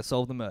 and you got to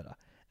solve the murder.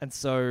 And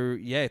so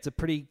it's a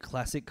pretty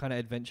classic kind of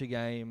adventure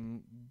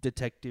game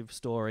detective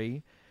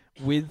story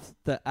with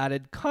the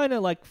added kind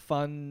of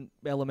fun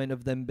element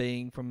of them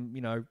being from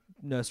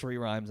nursery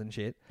rhymes and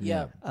shit.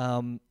 Yeah.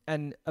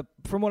 And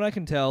from what I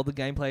can tell, the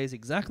gameplay is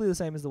exactly the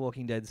same as the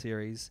Walking Dead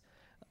series,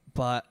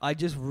 but I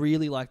just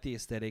really like the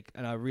aesthetic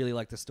and I really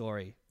like the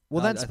story.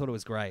 Well, I that's thought it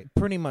was great.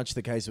 pretty much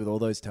the case with all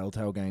those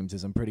Telltale games.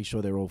 Is I'm pretty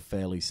sure they're all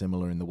fairly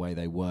similar in the way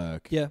they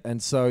work. Yeah.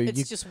 And so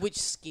It's just which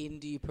skin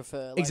do you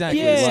prefer?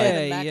 Exactly, the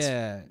right. Max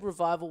Yeah.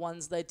 revival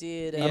ones they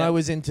did. And I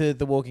was into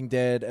The Walking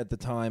Dead at the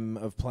time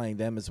of playing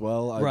them as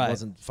well. I Right.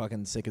 wasn't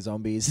fucking sick of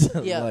zombies.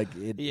 Yeah.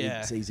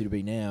 It's easy to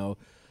be now.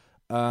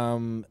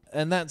 And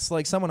that's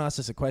someone asked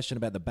us a question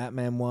about the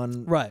Batman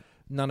one. Right.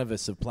 none of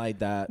us have played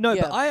that. No,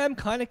 Yeah. but I am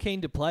kind of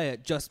keen to play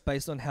it just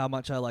based on how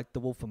much I like The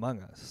Wolf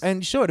Among Us.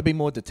 And sure, it'd be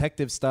more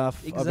detective stuff,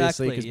 obviously,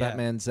 Exactly, because yeah.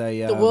 Batman's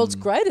a The world's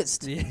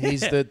greatest.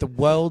 He's the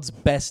world's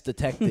best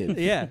detective.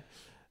 Yeah.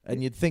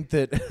 And you'd think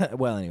that.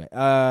 Well, anyway.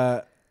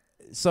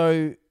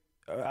 So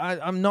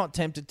I'm not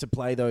tempted to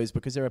play those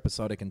because they're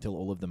episodic until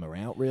all of them are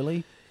out.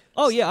 Really.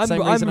 Oh yeah,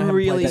 Same I'm reason I haven't played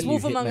really that Is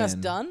Wolf new Among Us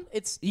Hitman. done?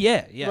 It's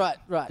yeah.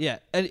 right. Yeah,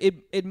 and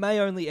it may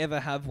only ever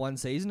have one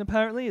season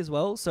apparently as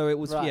well. So it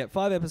was Right.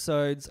 5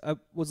 episodes. It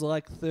was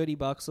like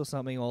 $30 or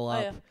something all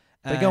up. yeah.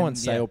 They go on And,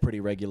 sale pretty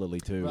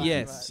regularly too. Right,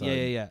 Yes, So-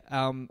 yeah.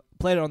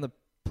 Played it on the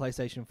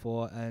PlayStation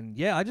 4, and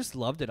yeah, I just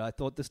loved it. I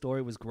thought the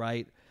story was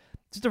great.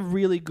 Just a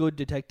really good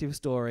detective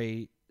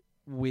story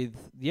with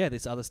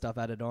this other stuff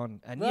added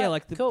on, and Right,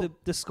 like cool.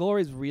 the score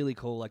is really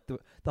cool. Like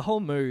the whole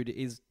mood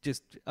is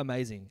just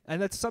amazing, and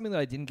that's something that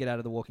I didn't get out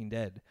of The Walking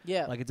Dead.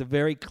 Yeah. Like it's a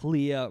very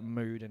clear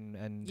mood and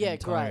Yeah,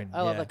 and great. tone.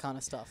 I love Yeah. that kind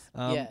of stuff.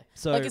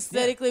 So, like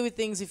aesthetically with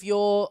things, if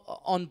you're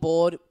on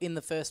board in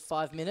the first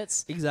 5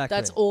 minutes, Exactly.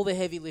 that's all the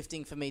heavy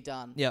lifting for me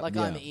done. Yep. Like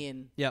Yeah. I'm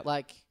in. Yep.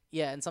 Like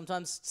and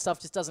sometimes stuff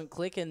just doesn't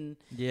click, and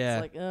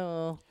Yeah. it's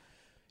like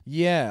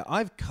Yeah,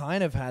 I've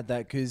kind of had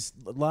that because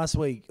last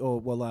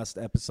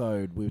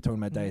episode we were talking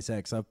about Deus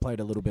Ex. I've played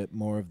a little bit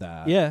more of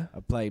that. Yeah. I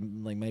played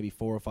like maybe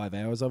 4 or 5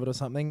 hours of it or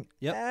something.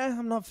 Yep.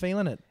 I'm not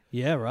feeling it.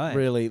 Yeah, right.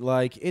 Really,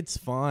 like it's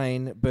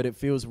fine, but it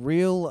feels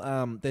real.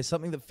 There's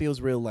something that feels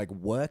real, like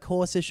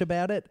workhorse-ish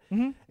about it.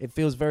 Mm-hmm. It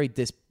feels very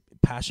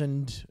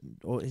dispassioned,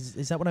 or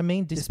is that what I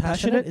mean?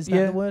 Dispassionate? Is that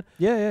yeah. the word?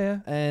 Yeah.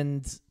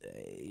 And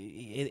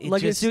it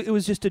Like just, it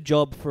was just a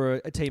job for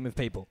a team of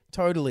people.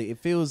 totally, it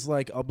feels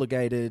like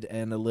obligated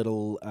and a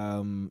little.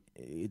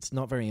 It's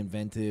not very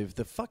inventive.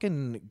 The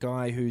fucking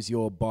guy who's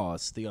your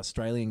boss, the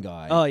Australian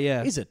guy. Oh,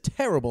 yeah. He's a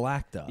terrible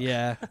actor.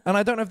 Yeah. And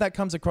I don't know if that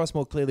comes across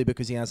more clearly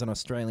because he has an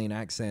Australian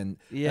accent.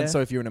 Yeah. And so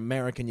if you're an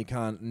American, you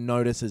can't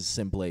notice as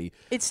simply.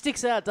 it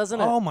sticks out,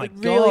 doesn't it? Oh my it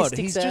really God. sticks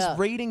He's out. just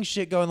reading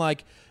shit going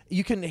like,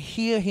 you can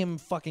hear him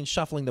fucking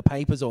shuffling the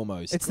papers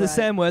almost. It's the Right.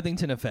 Sam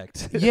Worthington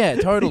effect. Yeah,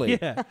 totally.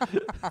 Yeah.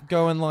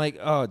 Going like,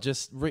 oh,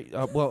 just read.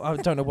 Well, I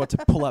don't know what to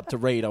pull up to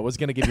read. I was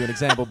going to give you an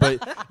example,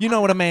 but you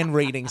know what a man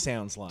reading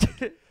sounds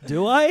like.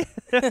 Do I?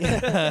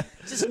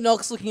 Just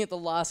Knox looking at the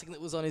last thing that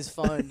was on his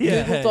phone.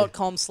 Yeah.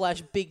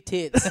 Google.com/big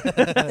tits.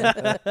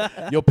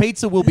 Your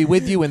pizza will be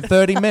with you in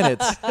 30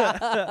 minutes.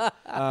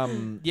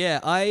 Yeah,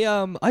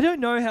 I don't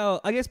know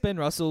how. I guess Ben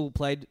Russell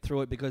played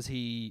through it because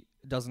he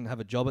doesn't have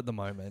a job at the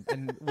moment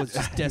and was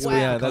just desperate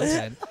Yeah, for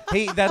that's-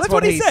 content. That's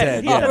what he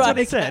said. Yeah, Yeah. that's what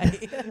he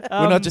said.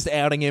 We're not just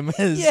outing him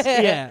as.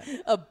 Yeah.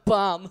 A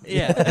bum.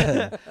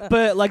 Yeah,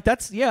 but like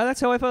that's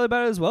how I felt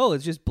about it as well.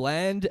 It's just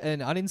bland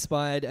and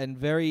uninspired and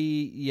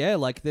very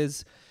like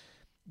there's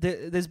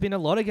been a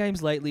lot of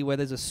games lately where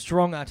there's a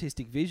strong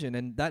artistic vision,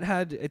 and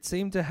it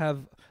seemed to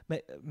have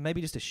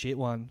maybe just a shit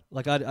one.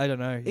 Like I don't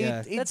know.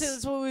 Yeah,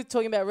 That's what we were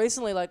talking about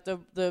recently, like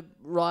the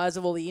rise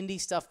of all the indie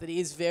stuff that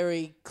is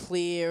very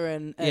clear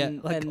and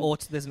like and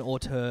there's an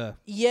auteur.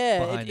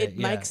 yeah, behind it it,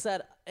 yeah. makes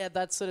that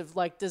sort of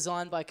like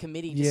designed by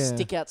committee Yeah. just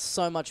stick out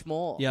so much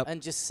more Yep.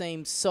 and just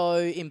seem so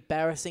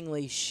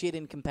embarrassingly shit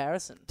in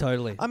comparison.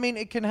 Totally. I mean,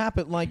 it can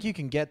happen. Like, you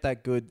can get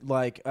that good,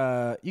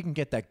 you can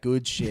get that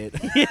good shit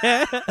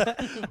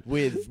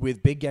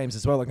with big games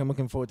as well. Like, I'm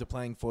looking forward to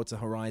playing Forza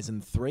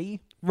Horizon 3.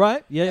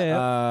 Right?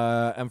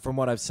 Yeah. And from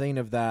what I've seen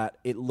of that,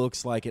 it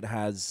looks like it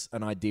has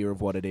an idea of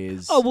what it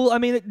is. Oh well, I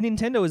mean,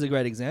 Nintendo is a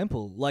great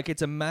example. Like,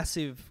 it's a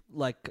massive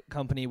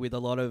company with a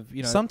lot of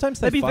Sometimes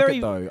they they'd be fuck very-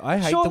 it though. I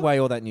hate Sure. the way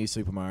all that new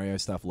Super Mario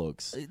stuff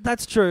looks.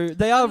 That's true.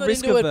 They are I'm not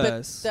risk into it, but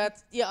averse.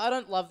 I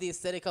don't love the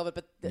aesthetic of it,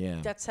 but Yeah.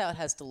 that's how it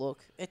has to look.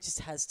 It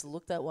just has to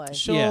look that way.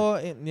 Sure,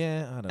 I don't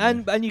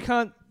know. And you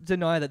can't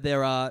deny that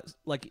there are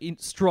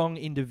strong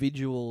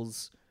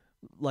individuals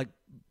like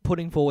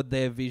putting forward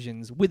their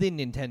visions within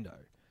Nintendo.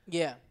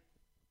 Yeah.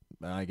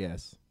 I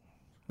guess.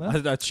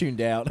 Well. I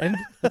tuned out. And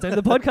let's end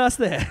the podcast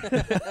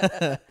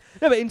there.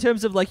 No, but in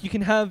terms of you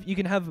can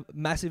have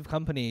massive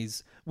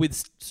companies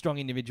with strong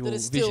individual That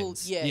is still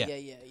visions.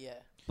 yeah.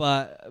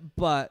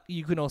 But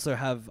you can also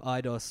have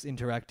Eidos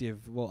Interactive,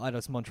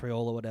 Eidos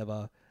Montreal or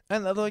whatever.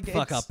 And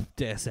Fuck up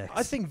Deus Ex.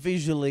 I think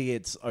visually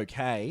it's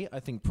okay. I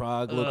think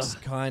Prague looks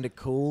kind of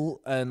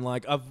cool, and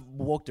I've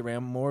walked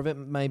around more of it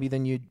maybe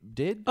than you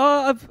did.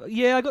 I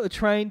got the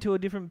train to a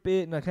different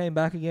bit and I came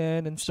back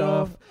again and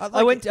Sure. stuff.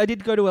 I I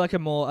did go to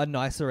a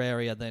nicer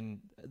area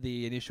than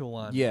the initial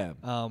one. Yeah.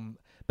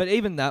 But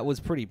even that was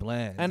pretty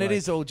bland. And it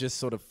is all just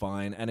sort of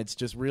fine, and it's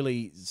just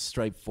really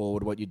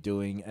straightforward what you're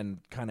doing and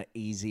kind of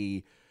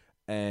easy.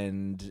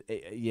 And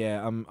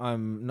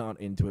I'm not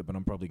into it, but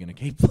I'm probably going to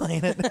keep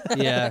playing it.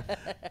 Yeah.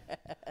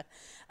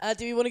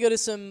 Do we want to go to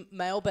some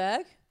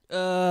mailbag?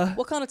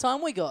 What kind of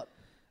time we got?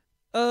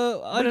 I We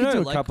don't could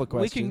know. do a couple of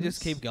we can just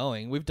questions. keep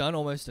going. We've done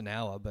almost an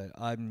hour, but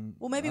I'm.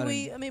 Well, maybe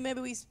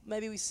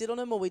we sit on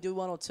them, or we do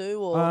one or two,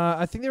 or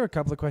I think there are a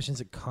couple of questions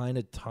that kind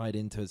of tied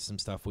into some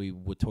stuff we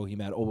were talking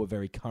about, or were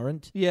very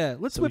current. Yeah,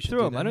 let's So we whip should through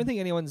do them. I them. don't think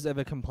anyone's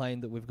ever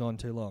complained that we've gone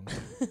too long.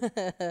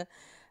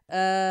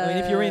 I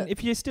mean,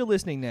 if you're still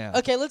listening now.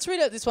 Okay, let's read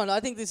out this one. I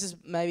think this is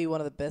maybe one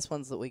of the best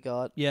ones that we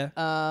got. Yeah.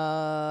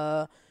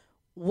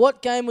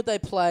 What game would they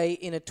play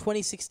in a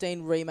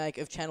 2016 remake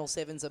of Channel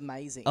 7's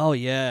Amazing? Oh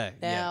yeah.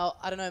 Now,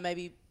 I don't know,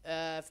 maybe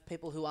for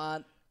people who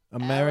aren't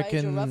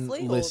American our age or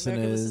roughly,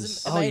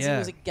 listeners. Amazing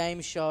was a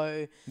game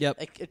show,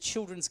 Yep. a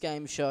children's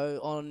game show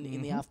on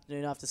in the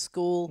afternoon after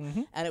school,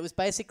 and it was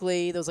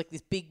basically there was like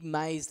this big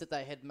maze that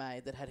they had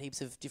made that had heaps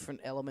of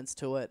different elements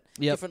to it,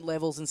 Yep. different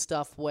levels and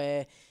stuff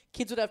where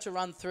kids would have to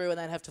run through and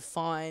they'd have to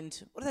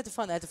find what did they have to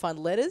find? They had to find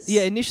letters.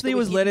 Yeah. Initially, that it were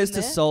was hidden letters in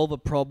to there. solve a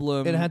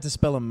problem. It had to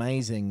spell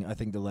amazing, I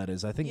think, the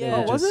letters. I think they Yeah.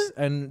 were Oh, was just...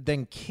 And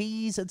then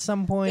keys at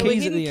some point. There were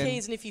Keys at hidden the end.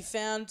 keys, and if you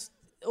found,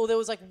 or there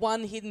was like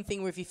one hidden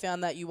thing where if you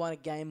found that, you won a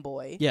Game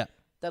Boy. Yeah.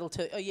 That'll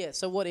tell. Oh yeah.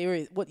 So what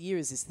year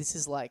is this? This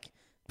is like,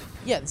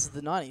 this is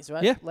the 90s,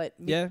 right? Yeah. Late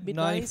Yeah. mid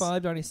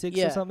 95, 96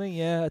 Yeah. or something.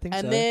 Yeah, I think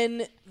And so.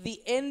 then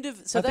the end of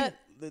I think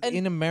and-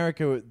 in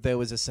America, there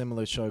was a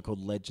similar show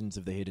called Legends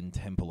of the Hidden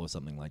Temple or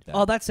something like that.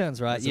 Oh, that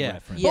sounds right. That's a Yeah.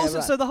 reference. Yeah, Also,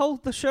 right. so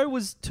the show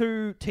was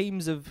two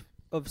teams of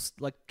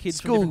like kids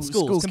from School- different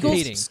schools schools-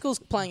 competing. schools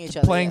playing each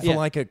other. Playing yeah. for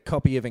like a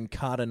copy of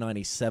Encarta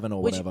 97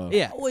 or Which whatever.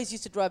 Yeah. always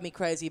used to drive me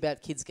crazy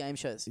about kids' game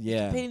shows. You're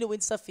Yeah. competing to win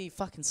stuff for your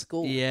fucking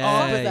school. Yeah,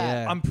 Stop with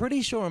that. yeah. I'm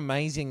pretty sure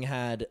Amazing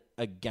had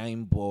a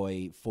Game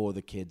Boy for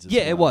the kids as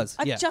Yeah, well. it was.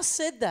 I Yeah. just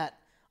said that.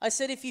 I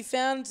said if you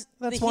found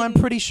That's the why I'm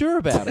hidden- pretty sure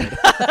about it.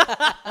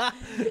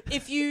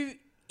 if you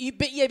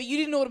but you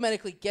didn't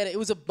automatically get it. It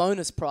was a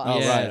bonus prize. Oh,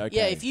 Yeah. right, okay.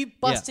 Yeah, if you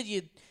busted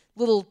your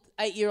little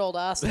 8-year-old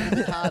ass a little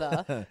bit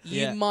harder,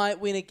 you Yeah. might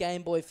win a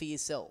Game Boy for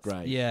yourself.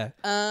 Great. Yeah.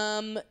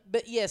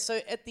 But yeah, so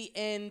at the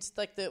end,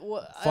 like the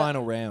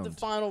Final round. the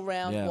final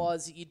round Yeah.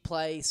 was you'd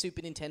play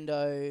Super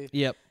Nintendo.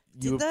 Yep.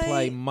 You would Did they-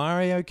 play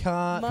Mario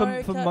Kart.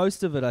 Mario For Kart-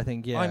 most of it, I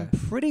think. Yeah. I'm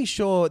pretty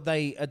sure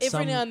they at Every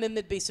some now and then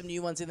there'd be some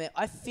new ones in there.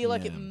 I feel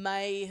like it Yeah.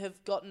 may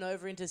have gotten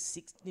over into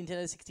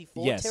Nintendo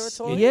 64 yes,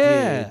 territory. it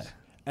Yeah. did.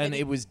 And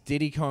it was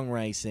Diddy Kong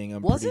Racing.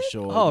 I'm Was pretty it?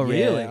 sure. Oh,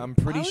 Yeah, really? I'm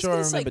pretty I was sure I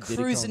gonna say remember Diddy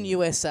Cruisin' Kong.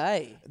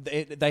 USA.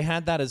 They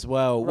had that as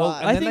well. Well, Right.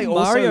 and I then think they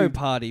Mario also,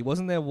 Party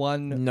wasn't there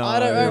one? No, I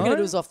don't reckon No? it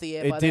was off the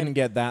air. it by didn't then.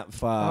 get that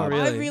far. Oh,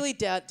 really? I really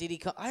doubt Diddy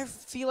Kong. I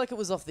feel like it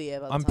was off the air.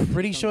 By the I'm time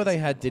pretty Diddy Kong sure they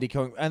was had out. Diddy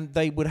Kong, and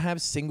they would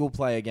have single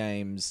player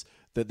games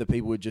that the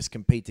people would just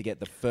compete to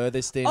get the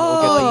furthest in or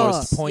get the Oh,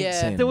 most points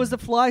yeah. in. There was the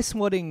fly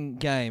swatting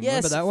game.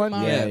 Yes, Remember that from one?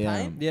 Mario Yeah, yeah.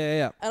 yeah. Paint.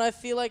 Yeah. And I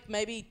feel like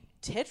maybe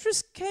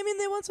Tetris came in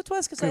there once or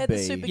twice because they Could had be.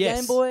 the Super Yes.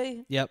 Game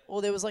Boy. Yep.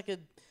 Or there was like a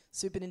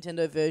Super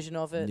Nintendo version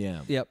of it. Yeah.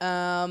 Yep.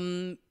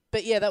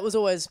 But yeah, that was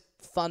always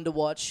fun to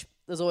watch.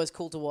 It was always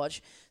cool to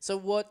watch. So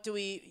what do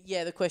we?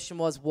 Yeah, the question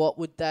was, what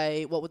would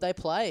they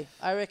play?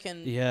 I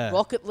reckon. Yeah.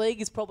 Rocket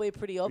League is probably a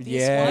pretty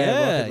obvious Yeah, one.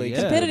 Yeah, Rocket League's yeah.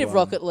 a good Competitive one.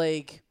 Rocket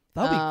League.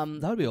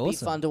 That would be awesome. Be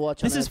fun to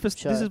watch. This on is a for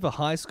show. this is for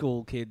high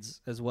school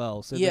kids as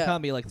well, so Yeah. they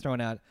can't be like throwing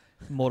out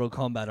Mortal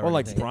Kombat or Or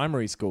like anything.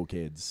 primary school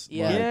kids.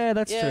 Yeah. Like, Yeah,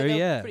 that's true. they're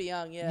Yeah. pretty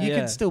young. Yeah. You Yeah.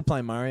 can still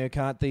play Mario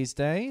Kart these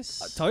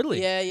days.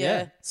 Totally.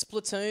 Yeah.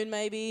 Splatoon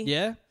maybe.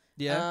 Yeah.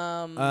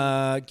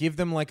 Yeah. Give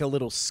them like a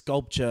little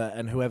sculpture,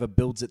 and whoever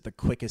builds it the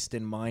quickest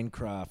in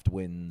Minecraft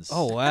wins.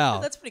 Oh wow.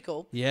 That's pretty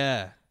cool.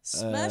 Yeah.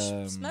 Smash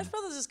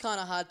Brothers is kind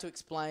of hard to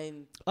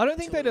explain. I don't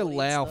think to they'd an audience,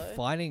 allow though.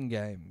 fighting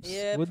games.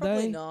 Yeah, would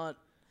probably they? not.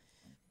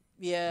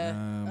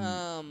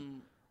 Yeah.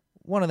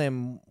 one of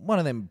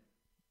them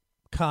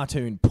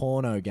cartoon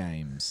porno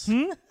games.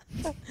 Hmm?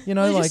 You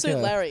know, Leisure like Suit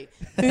Larry.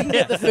 Who can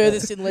get the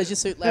furthest in Leisure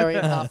Suit Larry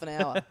in half an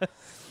hour?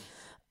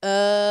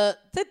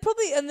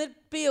 There'd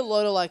be a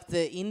lot of like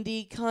the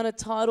indie kind of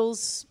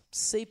titles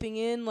seeping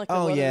in. Like a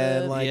oh lot yeah,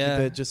 of the, like Yeah.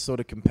 the just sort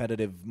of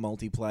competitive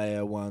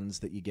multiplayer ones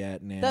that you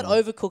get now. that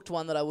Overcooked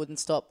one that I wouldn't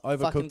stop Overcooked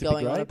fucking would be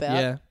going on great. about.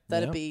 Yeah.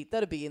 That'd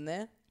Yeah. be in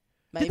there.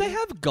 Maybe. Did they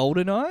have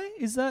GoldenEye?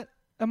 Is that?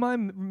 Am I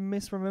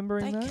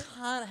misremembering They that?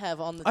 can't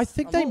have on the. I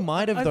think they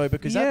might have though,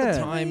 because at yeah. the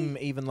time,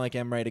 even like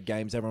M-rated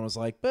games, everyone was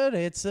like, "But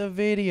it's a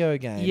video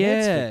game.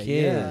 Yeah, it's for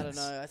kids." yeah. I don't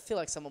know. I feel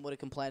like someone would have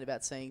complained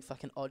about seeing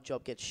fucking Odd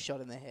Job get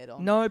shot in the head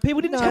on. No, people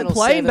didn't Channel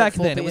complain 7 back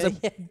 4 then. It was a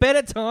p.m.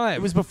 better time.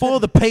 It was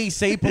before the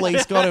PC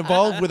police got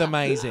involved with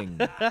Amazing.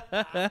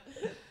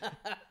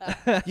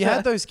 You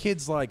had those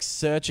kids like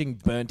searching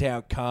burnt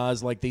out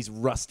cars, like these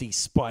rusty,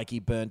 spiky,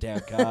 burnt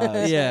out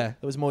cars. Yeah.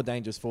 It was more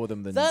dangerous for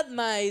them than That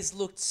maze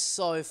looked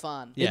so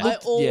fun. Yeah. I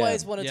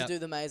always Yeah. wanted Yeah. to do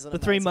the maze on the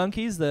three Amazing.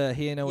 monkeys, the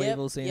hear no Yep,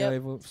 evil, see yep. no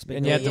evil, speak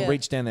and no you had evil. to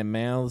reach down their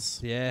mouths.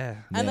 Yeah.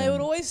 And Yeah. they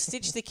would always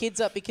stitch the kids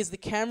up because the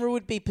camera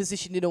would be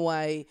positioned in a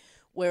way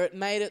where it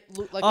made it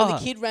look like when the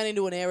kid ran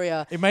into an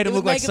area. It made it would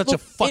look like make such a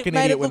fucking it made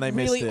idiot it when look they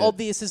missed really it.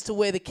 obvious as to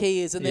where the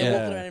key is, and they're Yeah.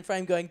 walking around in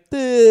frame going.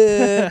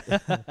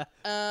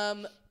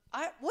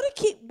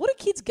 What are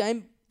kids'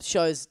 game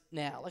shows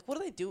now? Like, what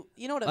do they do?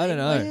 You know what I I mean? don't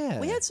know. Like, Yeah.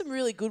 we had some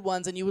really good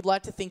ones, and you would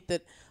like to think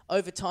that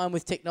over time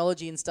with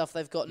technology and stuff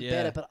they've gotten Yeah.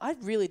 better, but I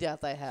really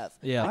doubt they have.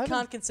 Yeah. I I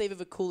can't conceive of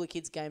a cooler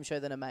kids' game show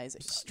than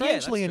Amazing.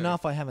 Strangely Yeah, that's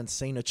enough, I haven't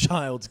seen a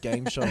child's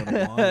game show in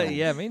a while.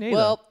 Yeah, me neither.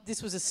 Well,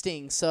 this was a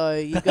sting, so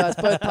you guys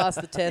both passed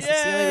the test.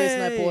 That's the only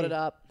reason I brought it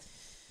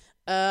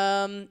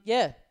up.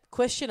 Yeah,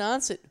 question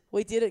answered.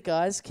 We did it,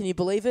 guys. Can you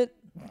believe it?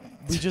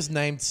 We just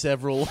named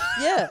several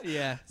Yeah.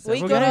 Yeah.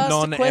 We we're got gonna-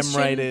 asked a question.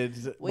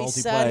 non-M-rated We multiplayer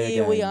sat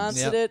here, we games.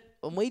 answered Yep. it,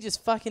 and we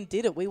just fucking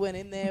did it. We went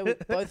in there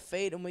with both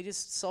feet, and we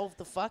just solved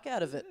the fuck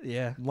out of it.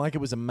 Yeah. Like it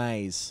was a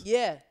maze.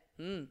 Yeah.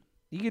 Mm.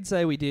 You could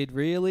say we did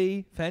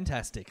really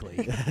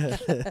fantastically.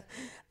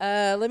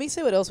 Let me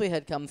see what else we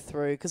had come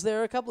through, because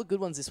there are a couple of good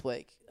ones this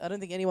week. I don't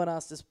think anyone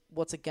asked us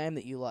what's a game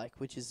that you like,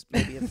 which is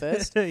maybe a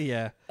first.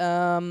 Yeah.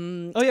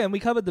 Oh yeah, and we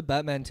covered the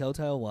Batman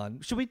Telltale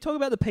one. Should we talk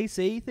about the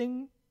PC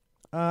thing?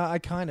 I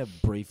kind of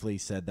briefly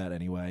said that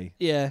anyway.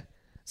 Yeah.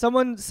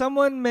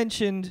 Someone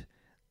mentioned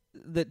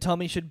that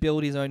Tommy should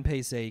build his own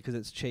PC because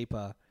it's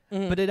cheaper,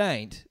 but it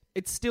ain't.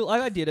 It's still.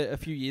 I did it a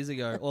few years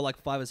ago, or like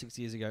 5 or 6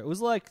 years ago. It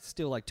was like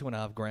still like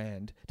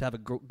 $2,500 to have a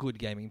good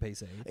gaming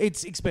PC.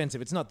 It's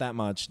expensive. It's not that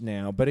much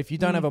now. But if you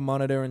don't have a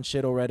monitor and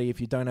shit already, if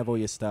you don't have all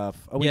your stuff,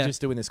 are we Yeah.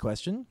 just doing this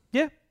question?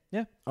 Yeah,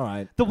 yeah. All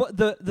right.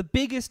 The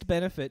biggest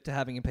benefit to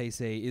having a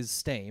PC is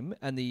Steam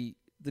and the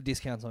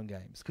discounts on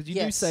games, because you do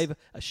Yes. save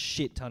a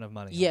shit ton of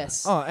money. on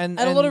Yes. Oh, and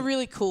a lot of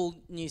really cool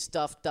new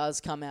stuff does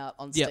come out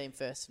on Yep, Steam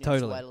first. And you have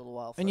totally. to wait a little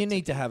while for And it you to-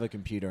 need to have a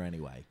computer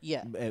anyway.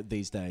 Yeah.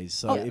 These days.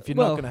 So Oh, if you're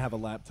well- not going to have a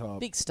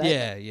laptop, Big that. statement.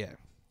 Yeah, yeah.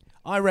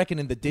 I reckon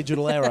in the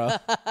digital era,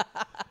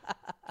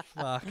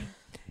 Fuck.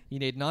 You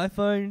need an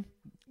iPhone.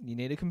 You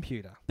need a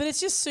computer. But it's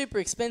just super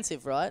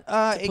expensive, right?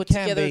 It to put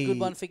can together a be- good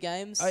one for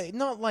games.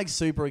 not like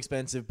super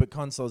expensive, but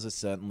consoles are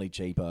certainly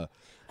cheaper.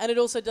 And it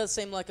also does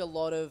seem like a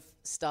lot of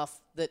stuff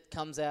that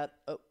comes out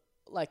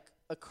like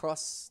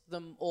across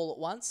them all at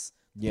once.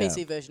 Yeah.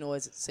 PC version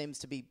always seems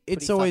to be pretty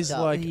It's always fucked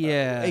up. like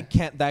Yeah.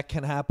 that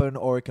can happen,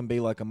 or it can be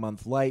like a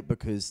month late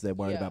because they're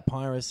worried Yeah. about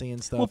piracy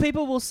and stuff. Well,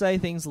 people will say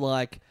things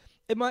like,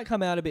 it might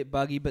come out a bit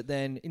buggy, but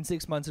then in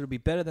 6 months it'll be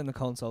better than the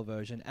console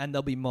version, and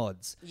there'll be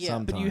mods. Yeah.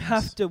 But you Sometimes.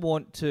 have to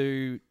want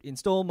to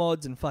install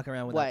mods and fuck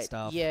around with that Wait,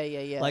 stuff.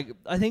 yeah. Like,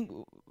 I think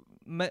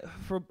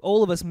for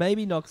all of us,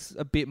 maybe Nox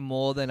a bit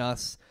more than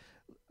us,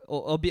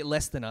 or a bit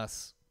less than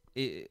us,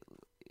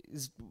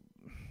 is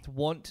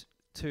want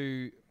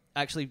to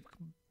actually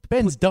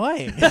Ben's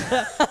dying. trying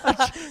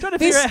to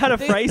figure out how to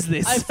phrase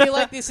this. I feel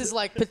like this is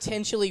like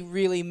potentially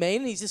really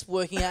mean. And he's just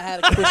working out how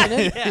to cushion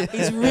it.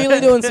 He's really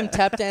doing some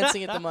tap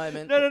dancing at the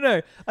moment.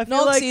 No. I feel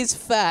Nox like is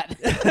fat.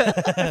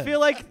 I feel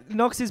like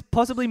Nox is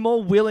possibly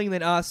more willing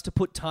than us to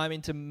put time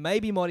into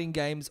maybe modding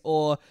games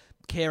or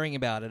caring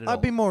about it at all.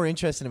 I'd be more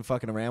interested in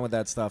fucking around with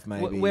that stuff,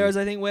 maybe. Whereas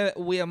I think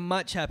we are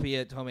much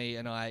happier, Tommy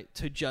and I,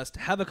 to just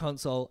have a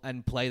console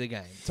and play the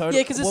game. Totally-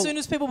 Yeah, because as well, soon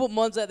as people put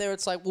mods out there,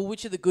 it's like, well,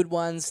 which are the good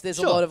ones? There's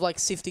Sure. a lot of like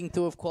sifting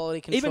through of quality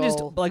control. Even just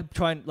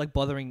like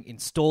bothering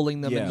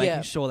installing them and Yeah. making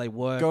Yeah. sure they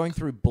work. going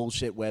through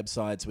bullshit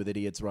websites with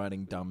idiots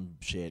writing dumb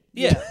shit.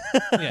 yeah.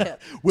 yeah.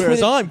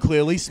 Whereas Twitter- I'm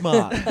clearly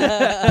smart.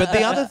 But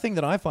the other thing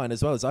that I find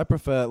as well is I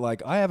prefer,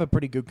 like, I have a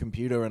pretty good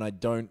computer and I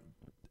don't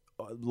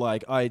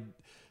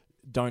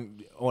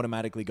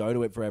automatically go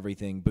to it for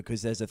everything,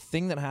 because there's a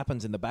thing that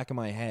happens in the back of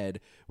my head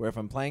where if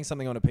I'm playing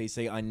something on a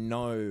PC, I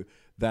know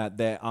that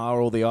there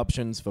are all the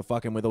options for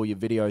fucking with all your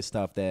video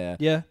stuff there.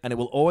 Yeah. And it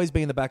will always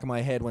be in the back of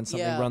my head when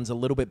something Yeah. runs a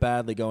little bit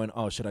badly, going,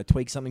 oh, should I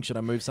tweak something? Should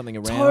I move something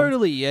around?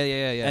 Totally.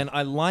 Yeah. And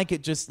I like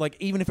it just like,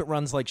 even if it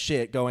runs like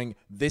shit, going,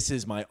 this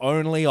is my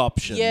only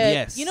option. Yeah,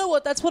 Yes. you know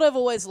what? That's what I've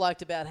always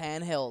liked about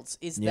handhelds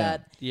is Yeah.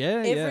 that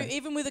Yeah.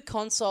 even with a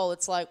console,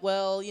 it's like,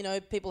 well, you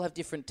know, people have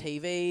different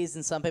TVs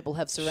and some people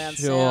have surround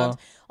Sure. sound.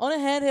 On a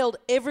handheld,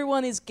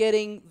 everyone is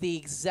getting the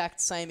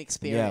exact same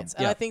experience,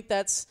 and Yeah. I think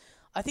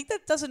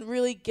that doesn't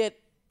really get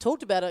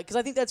talked about it because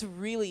I think that's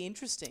really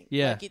interesting.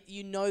 Yeah. Like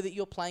you know that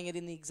you're playing it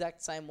in the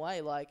exact same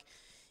way. Like,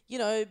 you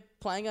know,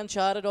 playing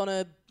Uncharted on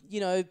a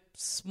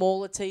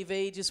smaller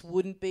TV just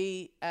wouldn't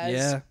be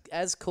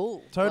as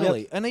cool.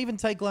 Totally. And even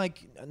take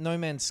like No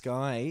Man's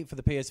Sky for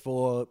the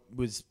PS4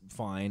 was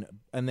fine.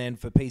 And then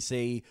for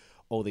PC,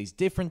 all these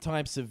different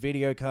types of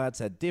video cards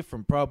had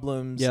different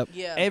problems. Yep.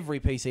 Yeah. Every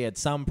PC had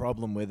some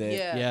problem with it.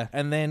 Yeah. Yeah.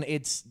 And then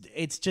it's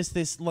just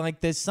this,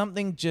 like, there's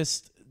something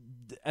just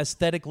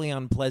aesthetically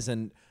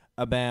unpleasant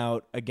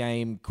about a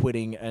game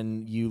quitting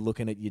and you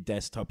looking at your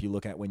desktop you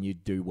look at when you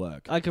do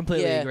work. I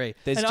completely Yeah. agree.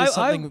 There's And just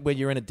I something where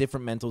you're in a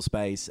different mental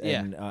space,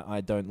 and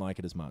I don't like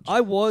it as much.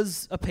 I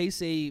was a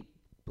PC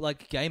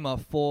like gamer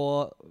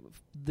for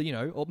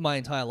my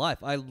entire life.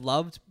 I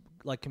loved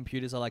like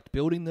computers. I liked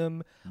building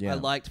them. Yeah. I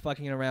liked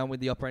fucking around with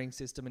the operating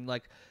system and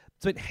like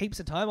spent heaps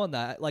of time on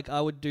that. Like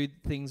I would do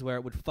things where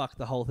it would fuck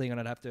the whole thing and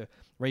I'd have to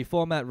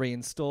reformat,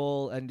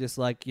 reinstall, and just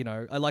like,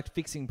 I liked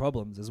fixing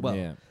problems as well.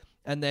 Yeah.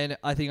 And then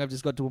I think I've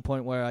just got to a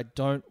point where I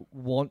don't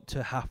want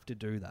to have to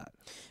do that.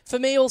 For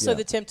me, also Yeah.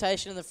 the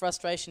temptation and the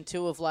frustration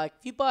too of like,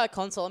 if you buy a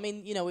console, I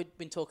mean, we've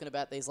been talking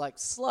about these like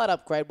slight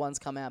upgrade ones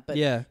come out, but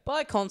Yeah.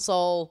 buy a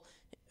console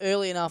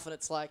early enough and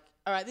it's like,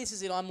 all right, this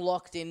is it. I'm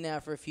locked in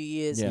now for a few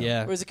years. Yeah.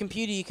 Yeah. Whereas a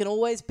computer, you can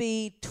always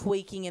be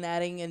tweaking and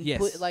adding and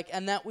Yes.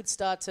 and that would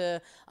start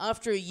to,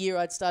 after a year,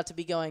 I'd start to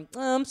be going,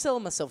 oh, I'm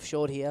selling myself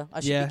short here. I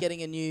should Yeah. be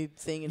getting a new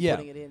thing and Yeah.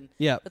 putting it in.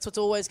 Yeah. That's what's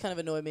always kind of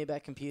annoyed me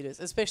about computers,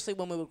 especially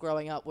when we were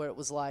growing up, where it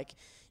was like,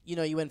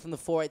 you went from the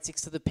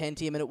 486 to the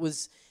Pentium, and it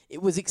was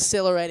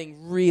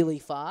accelerating really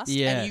fast.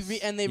 Yes.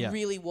 And there Yeah.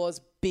 really was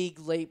big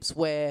leaps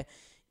where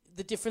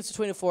the difference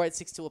between a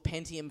 486 to a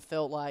Pentium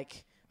felt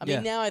like... I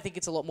mean, now I think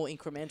it's a lot more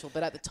incremental,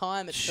 but at the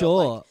time it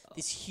felt like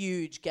this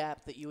huge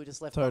gap that you were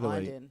just left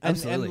behind in.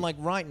 And like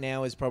right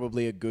now is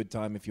probably a good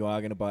time if you are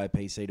going to buy a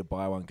PC to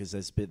buy one, because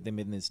there's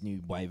been this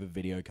new wave of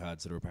video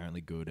cards that are apparently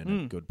good and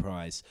at a good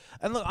price.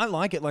 And look, I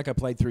like it. Like I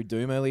played through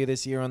Doom earlier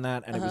this year on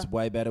that, and it was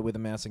way better with a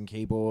mouse and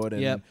keyboard,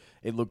 and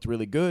it looked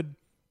really good.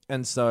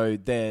 And so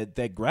they're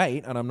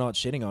great, and I'm not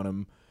shitting on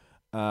them.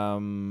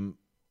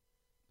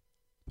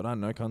 But I don't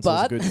know,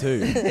 consoles are good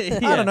too.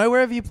 I don't know,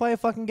 wherever you play a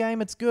fucking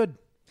game, it's good.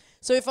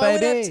 So if I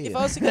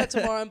was to go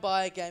tomorrow and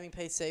buy a gaming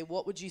PC,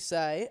 what would you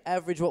say?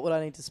 Average, what would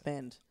I need to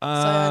spend? Say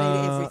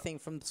I need everything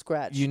from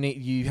scratch.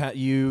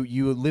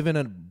 You live in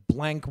a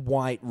blank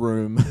white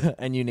room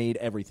and you need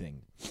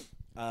everything.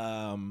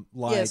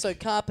 So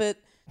carpet,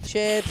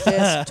 chair,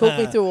 desk. Talk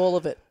me through all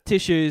of it.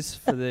 Tissues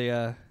for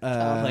the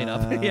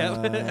cleanup.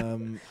 Yeah.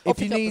 If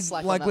you need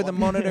like with a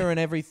monitor and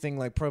everything,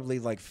 like probably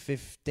like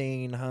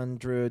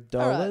 $1,500.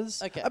 Right,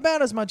 okay.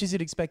 About as much as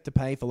you'd expect to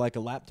pay for like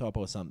a laptop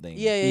or something.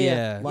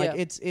 Yeah. Like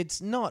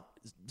it's not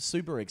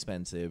super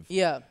expensive.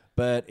 Yeah.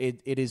 But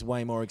it is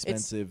way more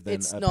expensive than a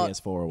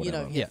PS4 or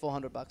whatever.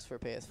 $400 for a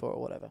PS4 or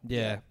whatever.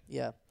 Yeah.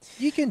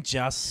 You can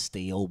just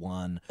steal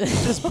one.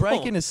 Just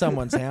break into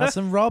someone's house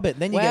and rob it.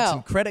 Then you get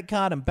some credit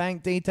card and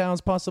bank details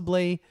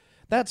possibly.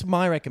 That's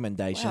my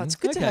recommendation. Wow, it's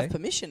good to have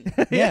permission.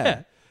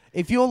 Yeah.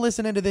 If you're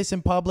listening to this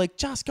in public,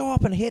 just go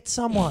up and hit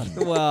someone.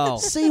 Wow.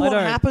 See what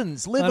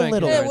happens. Live a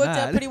little. Yeah, it worked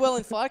out pretty well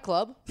in Fight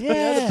Club.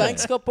 Yeah. The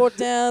banks got brought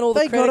down. All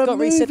the credit got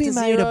reset to zero.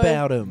 They got a movie made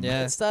about them.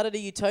 Yeah. It started a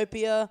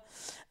utopia.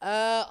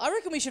 I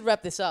reckon we should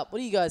wrap this up. What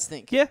do you guys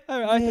think? Yeah,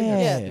 I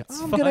think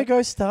I'm going to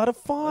go start a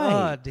fight.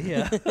 Oh,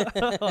 dear.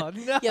 Oh,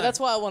 no. Yeah, that's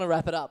why I want to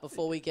wrap it up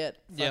before we get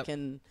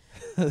fucking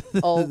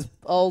old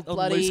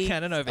bloody loose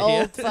cannon over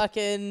here. Old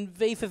fucking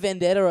V for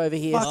Vendetta over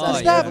here. What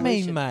does that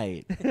mean,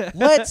 mate?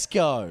 Let's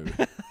go.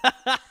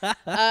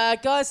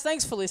 Guys,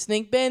 thanks for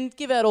listening. Ben,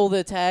 give out all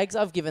the tags.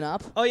 I've given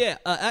up. Oh, yeah.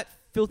 At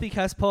Filthy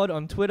Cas Pod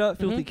on Twitter,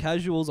 Filthy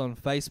Casuals on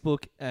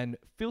Facebook, and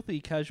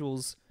Filthy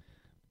Casuals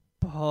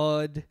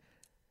Pod...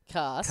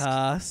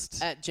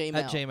 Cast at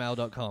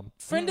gmail.com.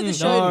 Friend of the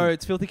show. No,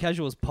 it's Filthy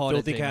Casuals Pod.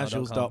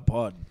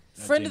 FilthyCasuals.pod.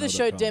 Friend of the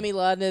show, Demi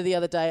Lardner, the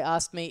other day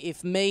asked me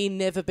if me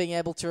never being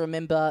able to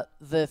remember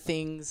the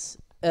things,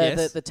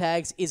 the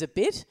tags, is a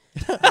bit.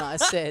 And I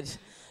said,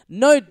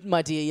 no,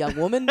 my dear young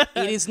woman,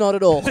 it is not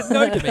at all.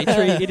 No,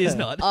 Dimitri, it is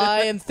not.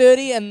 I am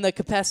 30 and the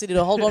capacity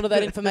to hold on to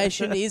that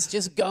information is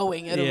just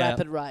going at a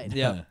rapid rate.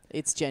 Yeah.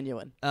 It's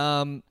genuine.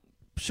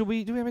 Do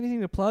we have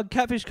anything to plug?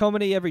 Catfish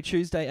Comedy every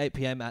Tuesday, 8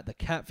 p.m. at the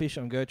Catfish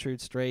on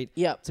Gertrude Street.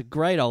 Yep. It's a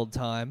great old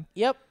time.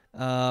 Yep.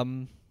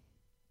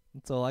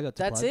 That's all I got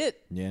to plug. That's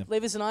it. Yeah.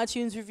 Leave us an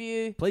iTunes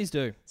review. Please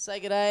do. Say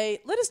good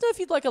day. Let us know if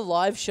you'd like a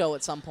live show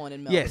at some point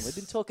in Melbourne. Yes. We've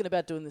been talking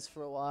about doing this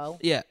for a while.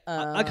 Yeah.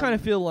 I kind of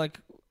feel like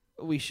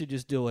we should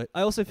just do it.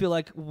 I also feel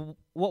like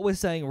what we're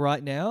saying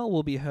right now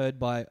will be heard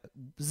by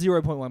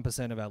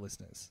 0.1% of our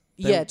listeners.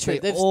 Yeah, true.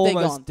 They're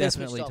gone.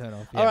 Definitely turn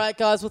off. Yeah. All right,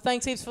 guys. Well,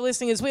 thanks heaps for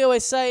listening. As we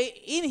always say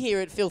in here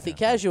at Filthy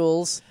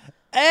Casuals.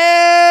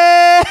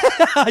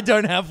 I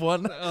don't have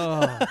one.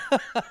 Oh.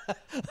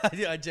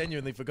 I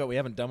genuinely forgot we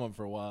haven't done one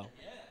for a while.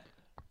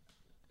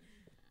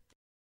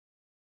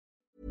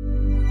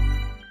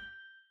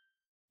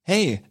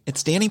 Hey,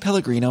 it's Danny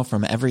Pellegrino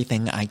from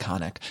Everything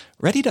Iconic.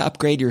 Ready to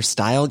upgrade your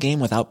style game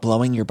without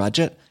blowing your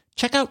budget?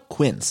 Check out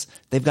Quince.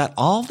 They've got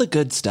all the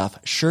good stuff,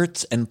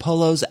 shirts and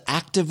polos,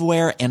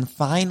 activewear, and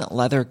fine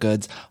leather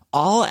goods,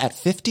 all at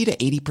 50 to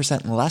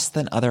 80% less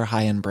than other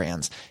high-end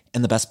brands.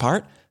 And the best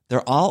part?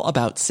 They're all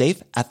about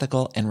safe,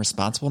 ethical, and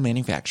responsible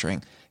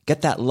manufacturing.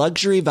 Get that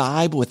luxury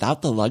vibe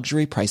without the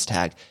luxury price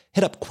tag.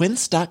 Hit up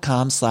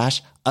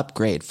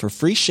quince.com/upgrade for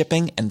free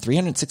shipping and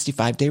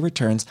 365-day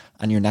returns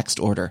on your next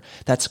order.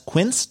 That's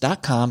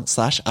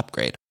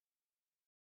quince.com/upgrade.